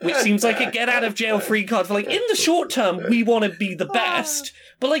 Which seems like a get-out-of-jail-free card for, in the short term, we want to be the best,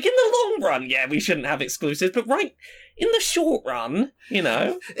 but, in the long run, yeah, we shouldn't have exclusives, but in the short run, In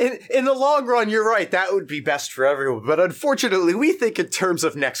the long run, you're right, that would be best for everyone, but unfortunately, we think in terms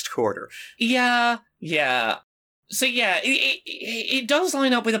of next quarter. Yeah. So yeah, it does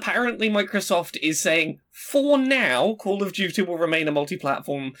line up with apparently Microsoft is saying, for now, Call of Duty will remain a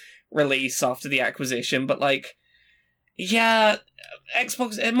multi-platform release after the acquisition, but, yeah,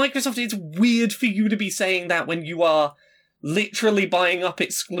 Microsoft, it's weird for you to be saying that when you are literally buying up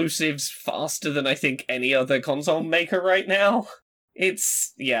exclusives faster than I think any other console maker right now.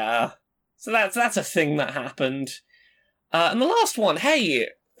 It's So that's a thing that happened. And the last one, hey,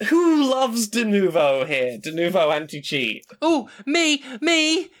 who loves Denuvo here? Denuvo anti-cheat. Oh, me!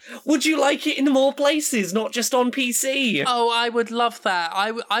 Would you like it in more places, not just on PC? Oh, I would love that.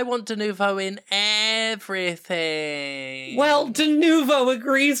 I want Denuvo in everything. Well, Denuvo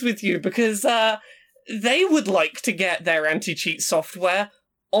agrees with you because they would like to get their anti-cheat software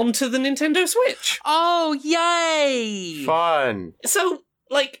onto the Nintendo Switch. Oh, yay! Fun. So,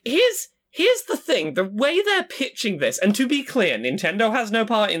 like, here's the thing. The way they're pitching this, and to be clear, Nintendo has no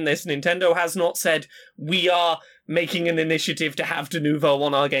part in this. Nintendo has not said, we are making an initiative to have Denuvo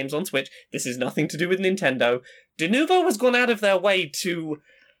on our games on Switch. This is nothing to do with Nintendo. Denuvo has gone out of their way to,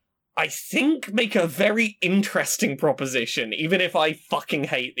 I think, make a very interesting proposition, even if I fucking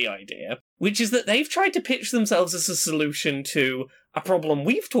hate the idea, which is that they've tried to pitch themselves as a solution to a problem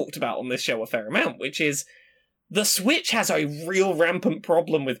we've talked about on this show a fair amount, which is the Switch has a real rampant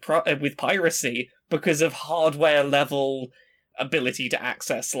problem with piracy because of hardware-level ability to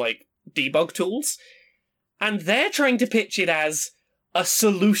access, like, debug tools. And they're trying to pitch it as a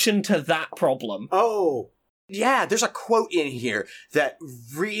solution to that problem. Oh, yeah, there's a quote in here that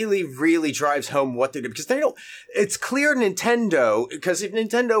really, really drives home what they do. Because it's clear Nintendo, because if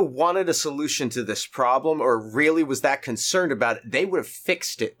Nintendo wanted a solution to this problem or really was that concerned about it, they would have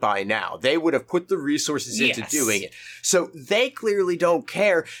fixed it by now. They would have put the resources into doing it. So they clearly don't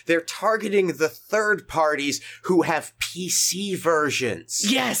care. They're targeting the third parties who have PC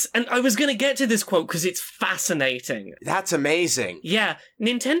versions. Yes, and I was going to get to this quote because it's fascinating. That's amazing. Yeah,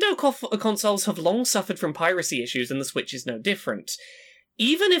 Nintendo consoles have long suffered from piracy issues, and the Switch is no different.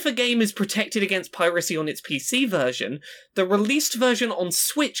 Even if a game is protected against piracy on its PC version, the released version on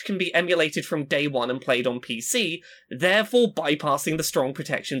Switch can be emulated from day one and played on PC, therefore bypassing the strong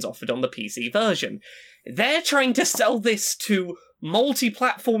protections offered on the PC version. They're trying to sell this to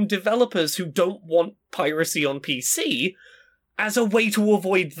multi-platform developers who don't want piracy on PC as a way to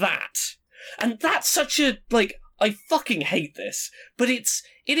avoid that. And that's such a, like, I fucking hate this, but it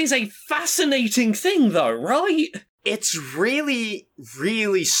is a fascinating thing though, right? It's really,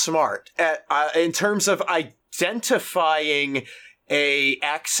 really smart in terms of identifying a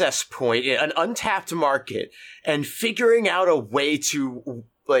access point, an untapped market, and figuring out a way to,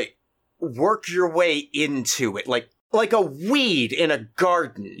 like, work your way into it, like a weed in a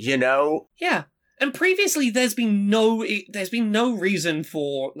garden, you know? Yeah. And previously there's been no reason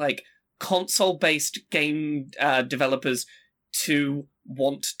for, like, console-based game developers to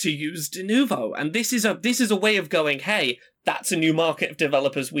want to use Denuvo, and this is a way of going, hey, that's a new market of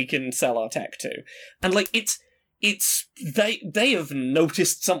developers we can sell our tech to. And, like, they have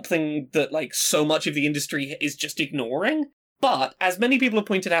noticed something that, like, so much of the industry is just ignoring. But as many people have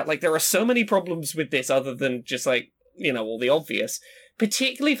pointed out, like, there are so many problems with this other than just, like, you know, all the obvious.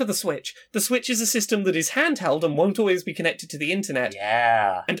 Particularly for the Switch. The Switch is a system that is handheld and won't always be connected to the internet.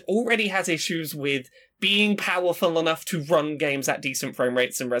 Yeah. And already has issues with being powerful enough to run games at decent frame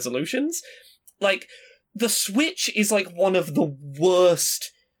rates and resolutions. Like, the Switch is, like, one of the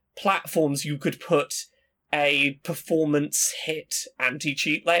worst platforms you could put a performance hit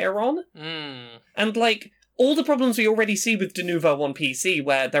anti-cheat layer on. And, like, all the problems we already see with Denuvo on PC,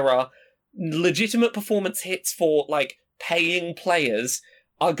 where there are legitimate performance hits for, like, paying players,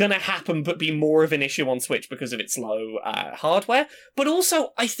 are gonna happen but be more of an issue on Switch because of its low hardware. But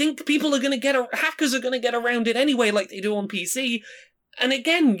also, I think hackers are gonna get around it anyway, like they do on PC. And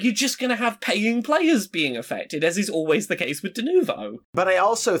again, you're just gonna have paying players being affected, as is always the case with Denuvo. But I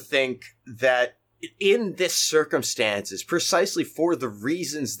also think that in this circumstances, precisely for the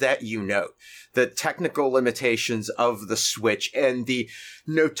reasons that you note, the technical limitations of the Switch and the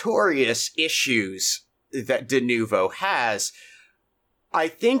notorious issues that Denuvo has, I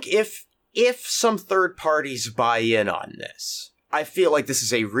think if some third parties buy in on this, I feel like this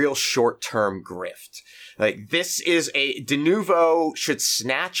is a real short-term grift. Like, Denuvo should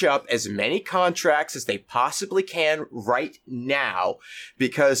snatch up as many contracts as they possibly can right now,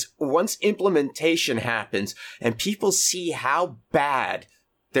 because once implementation happens and people see how bad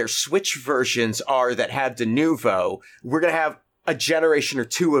their Switch versions are that have Denuvo, we're gonna have a generation or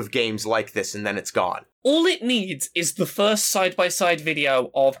two of games like this, and then it's gone. All it needs is the first side-by-side video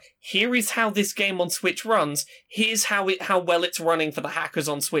of, here is how this game on Switch runs, here's how well it's running for the hackers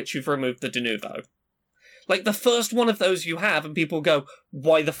on Switch who've removed the Denuvo. Like, the first one of those you have, and people go,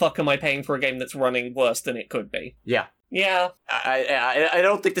 why the fuck am I paying for a game that's running worse than it could be? Yeah. Yeah. I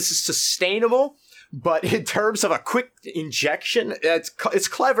don't think this is sustainable, but in terms of a quick injection, it's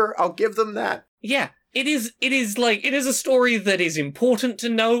clever. I'll give them that. Yeah. It is a story that is important to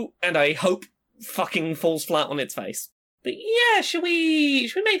know, and I hope fucking falls flat on its face. But yeah, should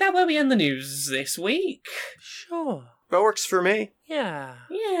we make that where we end the news this week? Sure. That works for me. Yeah.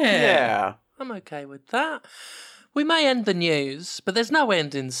 Yeah. I'm okay with that. We may end the news, but there's no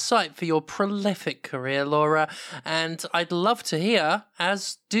end in sight for your prolific career, Laura, and I'd love to hear,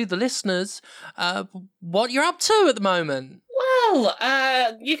 as do the listeners, what you're up to at the moment. Well,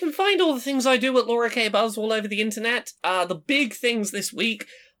 you can find all the things I do at Laura K. Buzz all over the internet. The big things this week,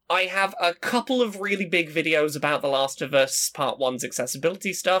 I have a couple of really big videos about The Last of Us Part 1's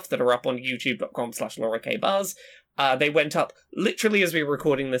accessibility stuff that are up on youtube.com/LauraKBuzz. They went up literally as we were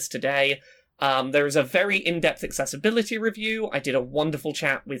recording this today. There is a very in-depth accessibility review. I did a wonderful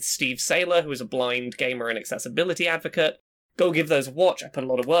chat with Steve Saylor, who is a blind gamer and accessibility advocate. Go give those a watch. I put a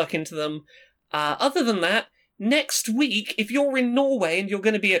lot of work into them. Other than that, next week, if you're in Norway and you're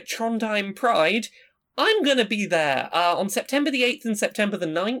going to be at Trondheim Pride, I'm going to be there. On September the 8th and September the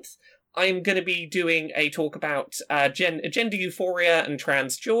 9th, I'm going to be doing a talk about gender euphoria and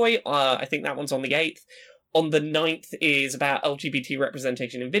trans joy. I think that one's on the 8th. On the 9th is about LGBT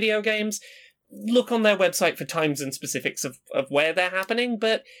representation in video games. Look on their website for times and specifics of where they're happening,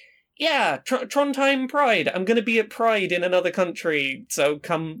 but yeah, Trondheim Pride. I'm going to be at Pride in another country, so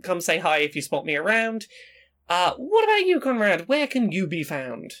come say hi if you spot me around. What about you, Conrad? Where can you be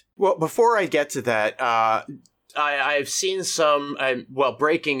found? Well, before I get to that, I've seen some,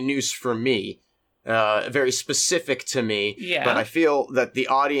 breaking news for me. Very specific to me, yeah. But I feel that the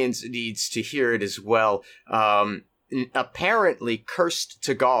audience needs to hear it as well. Apparently, Cursed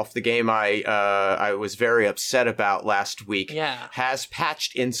to Golf, the game I was very upset about last week, has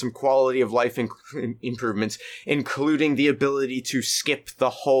patched in some quality of life improvements, including the ability to skip the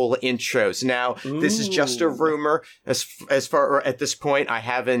whole intros. Now, this is just a rumor. As far at this point, I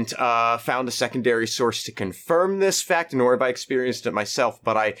haven't found a secondary source to confirm this fact, nor have I experienced it myself.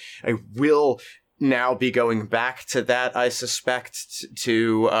 But I will now be going back to that, I suspect,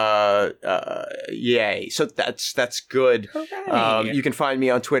 to yay. So that's good. You can find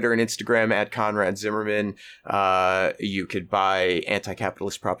me on Twitter and Instagram at Conrad Zimmerman. You could buy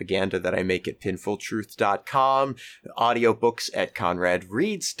anti-capitalist propaganda that I make at pinfultruth.com, audiobooks at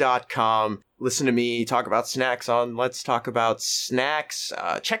conradreads.com. Listen to me talk about snacks on Let's Talk About Snacks.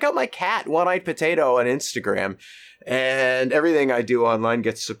 Check out my cat, One-Eyed Potato, on Instagram. And everything I do online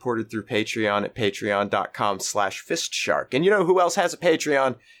gets supported through Patreon at patreon.com/fistshark. And you know who else has a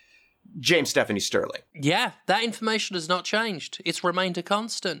Patreon? James Stephanie Sterling. Yeah, that information has not changed. It's remained a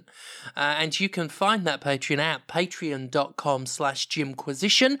constant. And you can find that Patreon at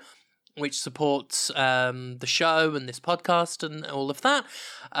patreon.com/Jimquisition, which supports the show and this podcast and all of that.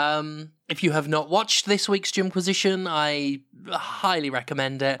 If you have not watched this week's Jimquisition, I highly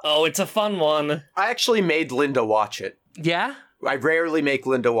recommend it. Oh, it's a fun one. I actually made Linda watch it. Yeah? I rarely make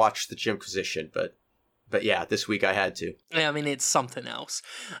Linda watch the Jimquisition, but yeah, this week I had to. Yeah, I mean, it's something else.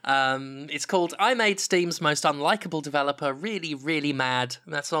 It's called I Made Steam's Most Unlikable Developer Really, Really Mad.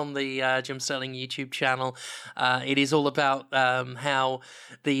 That's on the Jim Sterling YouTube channel. It is all about how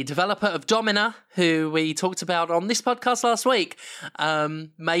the developer of Domina, who we talked about on this podcast last week,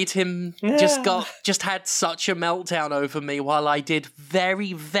 made him just had such a meltdown over me while I did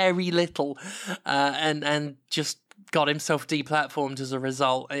very, very little, and just got himself deplatformed as a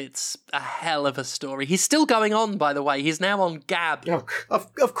result. It's a hell of a story. He's still going on, by the way. He's now on Gab. Oh,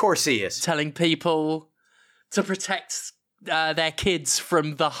 of course he is. Telling people to protect their kids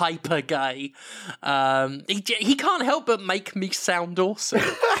from the hyper-gay. He can't help but make me sound awesome.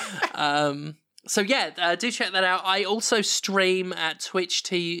 So yeah, do check that out. I also stream at Twitch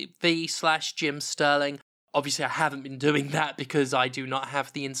TV/Jim Sterling. Obviously, I haven't been doing that because I do not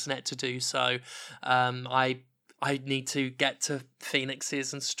have the internet to do so. I need to get to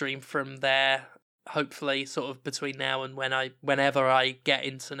Phoenix's and stream from there, hopefully, sort of between now and whenever I get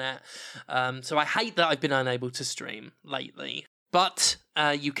internet. So I hate that I've been unable to stream lately. But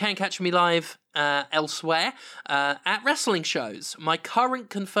you can catch me live elsewhere at wrestling shows. My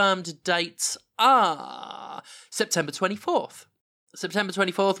current confirmed dates are September 24th. September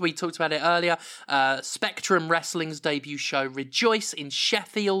 24th, we talked about it earlier, Spectrum Wrestling's debut show Rejoice in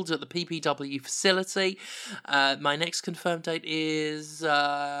Sheffield at the PPW facility. My next confirmed date is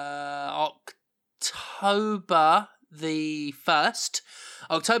October the 1st.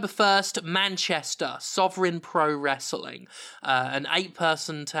 October 1st, Manchester, Sovereign Pro Wrestling. An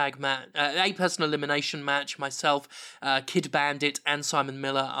 8-person elimination match. Myself, Kid Bandit, and Simon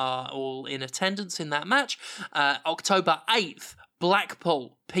Miller are all in attendance in that match. October 8th,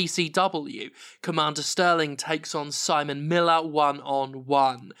 Blackpool, PCW. Commander Sterling takes on Simon Miller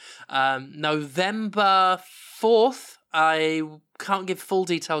 1-on-1. November 4th, I can't give full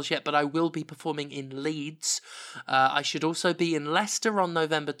details yet, but I will be performing in Leeds. I should also be in Leicester on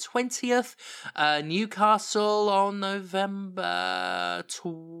November 20th, Newcastle on November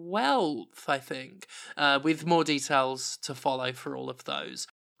 12th, I think, with more details to follow for all of those.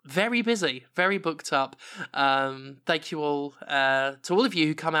 Very busy, very booked up. Thank you all to all of you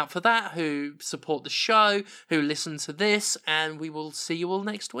who come out for that, who support the show, who listen to this, and we will see you all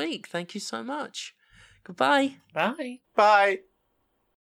next week. Thank you so much. Goodbye. Bye. Bye.